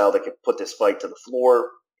grinding style that could put this fight to the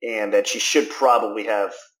floor, and that she should probably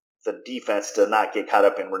have the defense to not get caught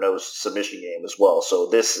up in Reneau's submission game as well. So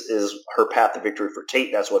this is her path to victory for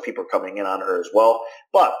Tate. That's why people are coming in on her as well.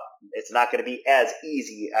 But it's not going to be as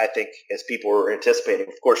easy, I think, as people were anticipating.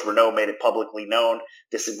 Of course, Reneau made it publicly known.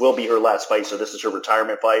 This will be her last fight, so this is her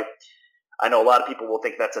retirement fight. I know a lot of people will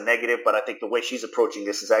think that's a negative, but I think the way she's approaching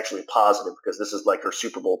this is actually positive because this is like her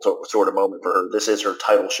Super Bowl sort of moment for her. This is her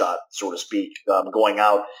title shot, so to speak. Going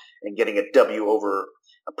out and getting a W over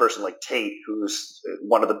a person like Tate, who's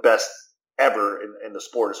one of the best ever in the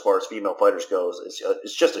sport as far as female fighters goes,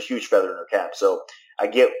 is just a huge feather in her cap. So I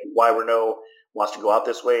get why Reneau wants to go out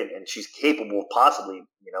this way, and she's capable of possibly,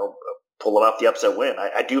 pulling off the upset win.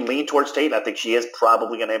 I do lean towards Tate. I think she is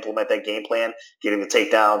probably going to implement that game plan, getting the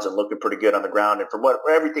takedowns and looking pretty good on the ground. And from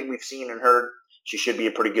everything we've seen and heard, she should be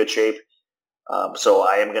in pretty good shape. So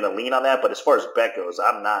I am going to lean on that. But as far as bet goes,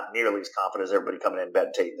 I'm not nearly as confident as everybody coming in and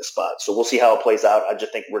betting Tate in this spot. So we'll see how it plays out. I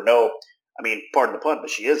just think Reneau, pardon the pun,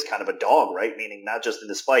 but she is kind of a dog, right? Meaning not just in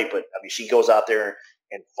this fight, but she goes out there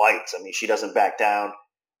and fights. She doesn't back down.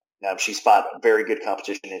 She's fought very good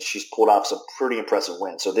competition, and she's pulled off some pretty impressive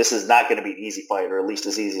wins. So this is not going to be an easy fight, or at least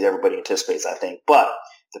as easy as everybody anticipates, I think. But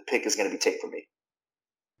the pick is going to be Tate for me.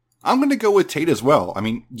 I'm going to go with Tate as well. I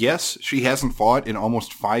mean, yes, she hasn't fought in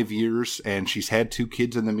almost 5 years, and she's had 2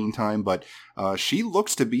 kids in the meantime, but she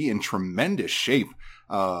looks to be in tremendous shape.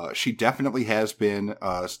 She definitely has been,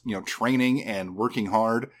 training and working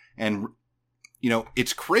hard. And,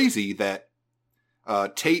 it's crazy that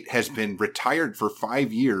Tate has been retired for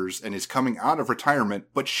 5 years and is coming out of retirement,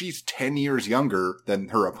 but she's 10 years younger than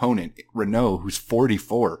her opponent, Renaud, who's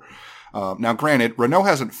 44. Now, granted, Renaud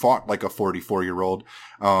hasn't fought like a 44-year-old.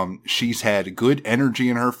 She's had good energy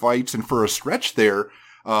in her fights, and for a stretch there,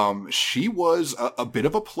 she was a bit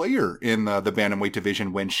of a player in the bantamweight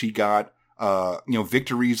division when she got,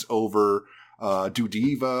 victories over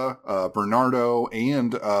Dudiva, Bernardo,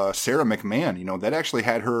 and Sarah McMahon. That actually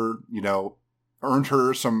had her, earned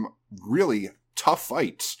her some really tough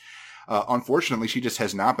fights. Unfortunately, she just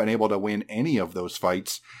has not been able to win any of those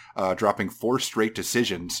fights, dropping 4 straight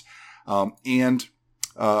decisions. And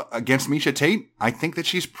against Miesha Tate, I think that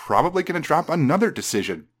she's probably going to drop another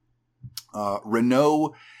decision.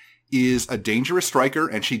 Renaud is a dangerous striker,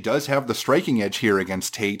 and she does have the striking edge here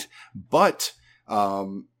against Tate, but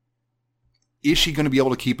is she going to be able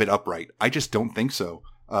to keep it upright? I just don't think so.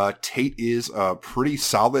 Tate is a pretty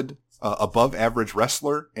solid, above average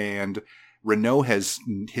wrestler, and Renaud has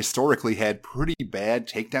historically had pretty bad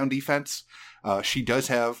takedown defense.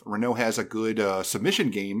 Renaud has a good submission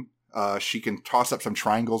game. She can toss up some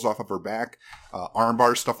triangles off of her back, arm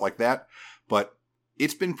bars, stuff like that. But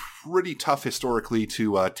it's been pretty tough historically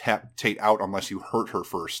to tap Tate out unless you hurt her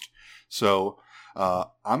first. So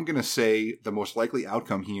I'm going to say the most likely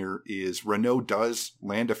outcome here is Renaud does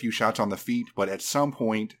land a few shots on the feet, but at some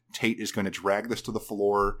point Tate is going to drag this to the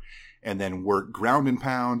floor and then work ground and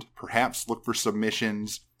pound, perhaps look for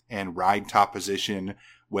submissions and ride top position,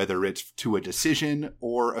 whether it's to a decision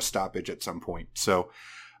or a stoppage at some point. So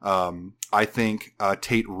I think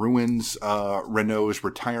Tate ruins Renaud's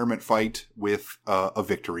retirement fight with a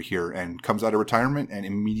victory here and comes out of retirement and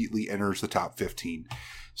immediately enters the top 15.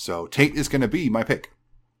 So Tate is going to be my pick.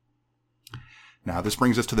 Now this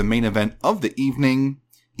brings us to the main event of the evening.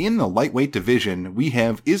 In the lightweight division, we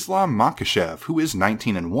have Islam Makhachev, who is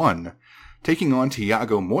 19-1, taking on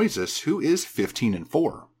Thiago Moises, who is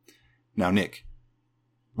 15-4. Now, Nick,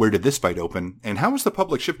 where did this fight open, and how has the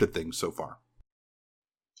public shifted things so far?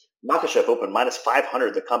 Makhachev opened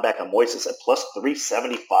 -500 to come back on Moises at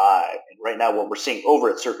 +375. And right now what we're seeing over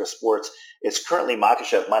at Circa Sports is currently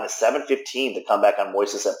Makhachev -715 to come back on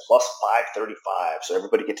Moises at +535. So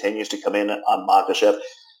everybody continues to come in on Makhachev.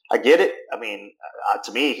 I get it. I mean,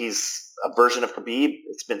 to me, he's a version of Khabib.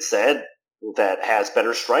 It's been said that has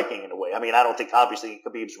better striking in a way. I mean, I don't think obviously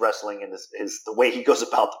Khabib's wrestling and the way he goes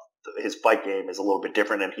about his fight game is a little bit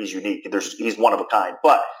different, and he's unique. He's one of a kind,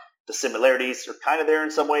 but the similarities are kind of there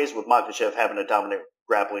in some ways, with Makhachev having a dominant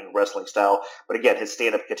grappling wrestling style. But again, his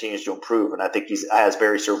stand-up continues to improve, and I think he has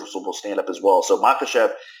very serviceable stand-up as well. So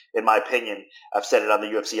Makhachev, in my opinion, I've said it on the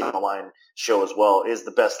UFC Online show as well, is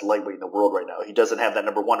the best lightweight in the world right now. He doesn't have that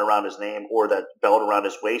number 1 around his name or that belt around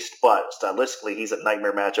his waist, but stylistically, he's a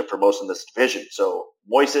nightmare matchup for most in this division. So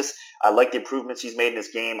Moises, I like the improvements he's made in his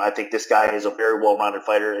game. I think this guy is a very well-rounded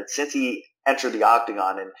fighter, and since he entered the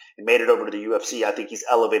octagon and made it over to the UFC, I think he's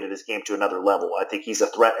elevated his game to another level. I think he's a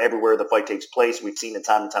threat everywhere the fight takes place. We've seen it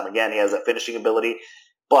time and time again. He has that finishing ability,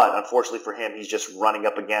 but unfortunately for him, he's just running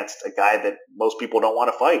up against a guy that most people don't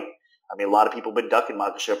want to fight. I mean, a lot of people have been ducking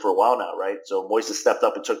Makhachev for a while now, right? So Moises stepped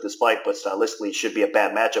up and took this fight, but stylistically it should be a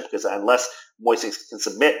bad matchup because unless Moises can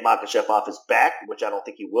submit Makhachev off his back, which I don't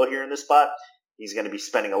think he will here in this spot, he's going to be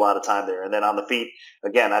spending a lot of time there. And then on the feet,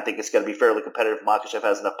 again, I think it's going to be fairly competitive. Makhachev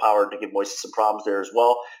has enough power to give Moises some problems there as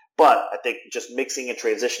well. But I think just mixing and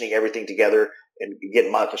transitioning everything together and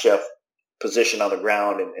getting Makhachev positioned on the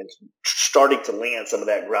ground and starting to land some of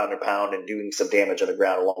that ground and pound and doing some damage on the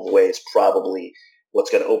ground along the way is probably what's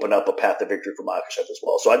going to open up a path to victory for Makhachev as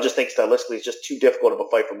well. So I just think stylistically it's just too difficult of a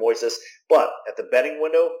fight for Moises. But at the betting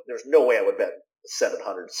window, there's no way I would bet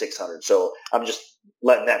 700, 600. So I'm just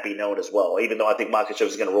letting that be known as well. Even though I think Makhachev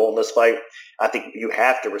is going to roll in this fight, I think you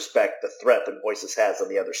have to respect the threat that Moises has on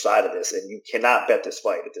the other side of this, and you cannot bet this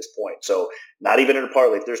fight at this point. So not even in a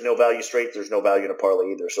parlay. If there's no value straight, there's no value in a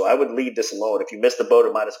parlay either. So I would leave this alone. If you missed the boat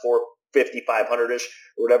at -450, 500-ish,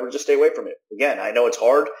 or whatever, just stay away from it. Again, I know it's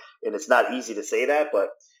hard, and it's not easy to say that, but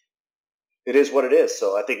it is what it is.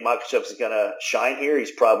 So I think Makhachev is going to shine here.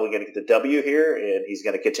 He's probably going to get the W here, and he's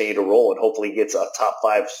going to continue to roll, and hopefully he gets a top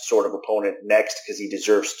 5 sort of opponent next because he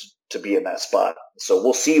deserves to be in that spot. So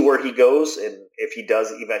we'll see where he goes, and if he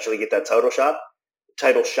does eventually get that title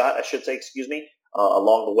title shot, I should say,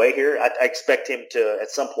 along the way here. I expect him to,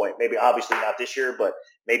 at some point, maybe obviously not this year, but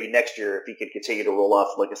maybe next year, if he could continue to roll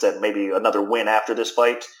off, like I said, maybe another win after this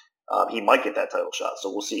fight, he might get that title shot.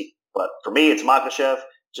 So we'll see. But for me, it's Makhachev.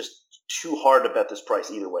 Just too hard to bet this price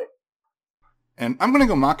either way. And I'm going to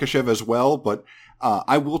go Makhachev as well, but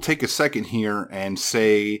I will take a second here and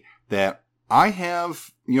say that I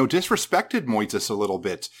have, disrespected Moises a little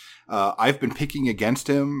bit. I've been picking against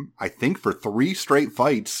him, I think, for 3 straight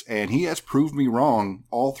fights, and he has proved me wrong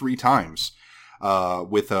all 3 times.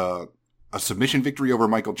 With a submission victory over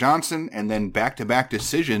Michael Johnson, and then back-to-back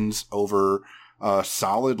decisions over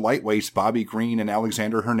solid lightweights Bobby Green and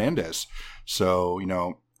Alexander Hernandez. So,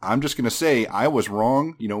 I'm just going to say I was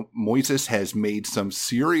wrong. Moises has made some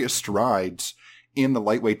serious strides in the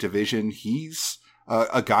lightweight division. He's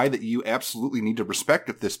a guy that you absolutely need to respect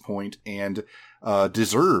at this point and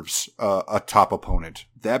deserves a top opponent.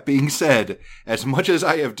 That being said, as much as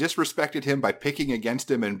I have disrespected him by picking against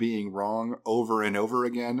him and being wrong over and over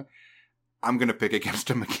again, I'm going to pick against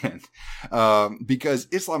him again. Because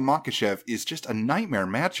Islam Makhachev is just a nightmare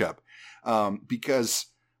matchup. Because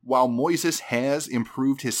while Moises has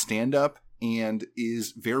improved his stand-up and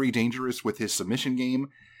is very dangerous with his submission game,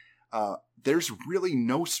 there's really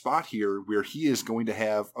no spot here where he is going to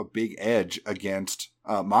have a big edge against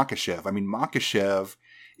Makhachev. I mean, Makhachev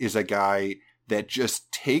is a guy that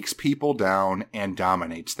just takes people down and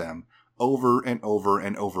dominates them over and over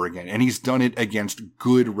and over again. And he's done it against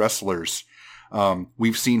good wrestlers.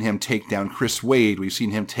 We've seen him take down Chris Wade. We've seen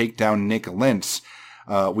him take down Nick Lentz.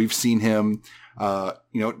 We've seen him,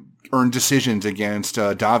 earn decisions against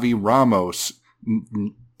Davi Ramos,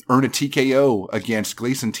 earn a TKO against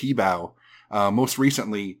Gleison Tibau. Most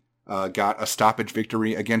recently, got a stoppage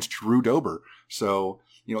victory against Drew Dober. So,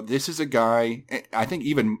 this is a guy, I think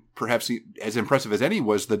even perhaps as impressive as any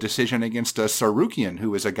was the decision against Sarukian,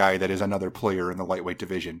 who is a guy that is another player in the lightweight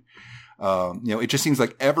division. It just seems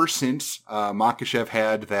like ever since Makhachev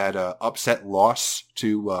had that upset loss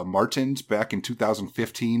to Martins back in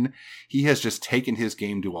 2015, he has just taken his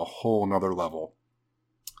game to a whole nother level.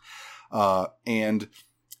 And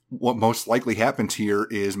what most likely happens here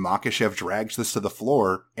is Makhachev drags this to the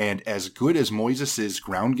floor, and as good as Moises'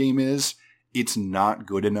 ground game is, it's not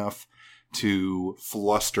good enough to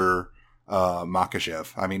fluster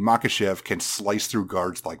Makhachev. I mean, Makhachev can slice through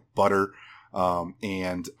guards like butter.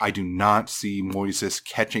 And I do not see Moises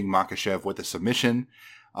catching Makhachev with a submission.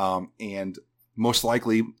 And most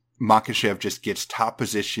likely Makhachev just gets top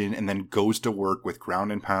position and then goes to work with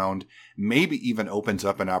ground and pound, maybe even opens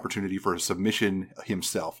up an opportunity for a submission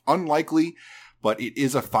himself. Unlikely, but it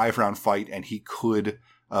is a 5-round fight and he could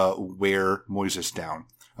wear Moises down.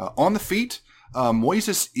 On the feet,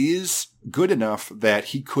 Moises is good enough that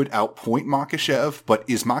he could outpoint Makhachev, but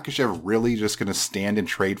is Makhachev really just going to stand and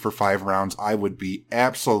trade for 5 rounds? I would be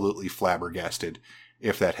absolutely flabbergasted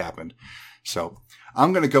if that happened. So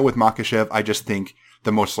I'm going to go with Makhachev. I just think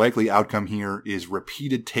the most likely outcome here is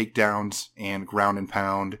repeated takedowns and ground and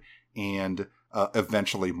pound, and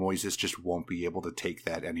eventually Moises just won't be able to take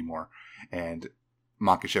that anymore. And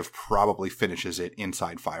Makhachev probably finishes it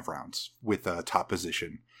inside 5 rounds with a top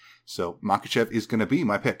position. So Makhachev is going to be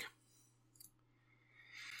my pick.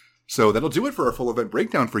 So that'll do it for our full event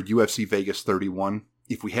breakdown for UFC Vegas 31.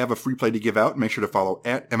 If we have a free play to give out, make sure to follow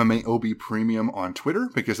at MMAOB Premium on Twitter,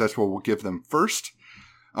 because that's where we'll give them first.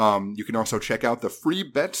 You can also check out the free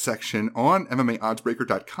bet section on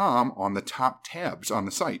MMAOddsbreaker.com on the top tabs on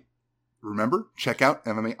the site. Remember, check out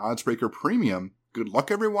MMA Oddsbreaker Premium. Good luck,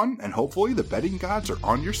 everyone, and hopefully the betting gods are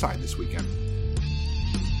on your side this weekend.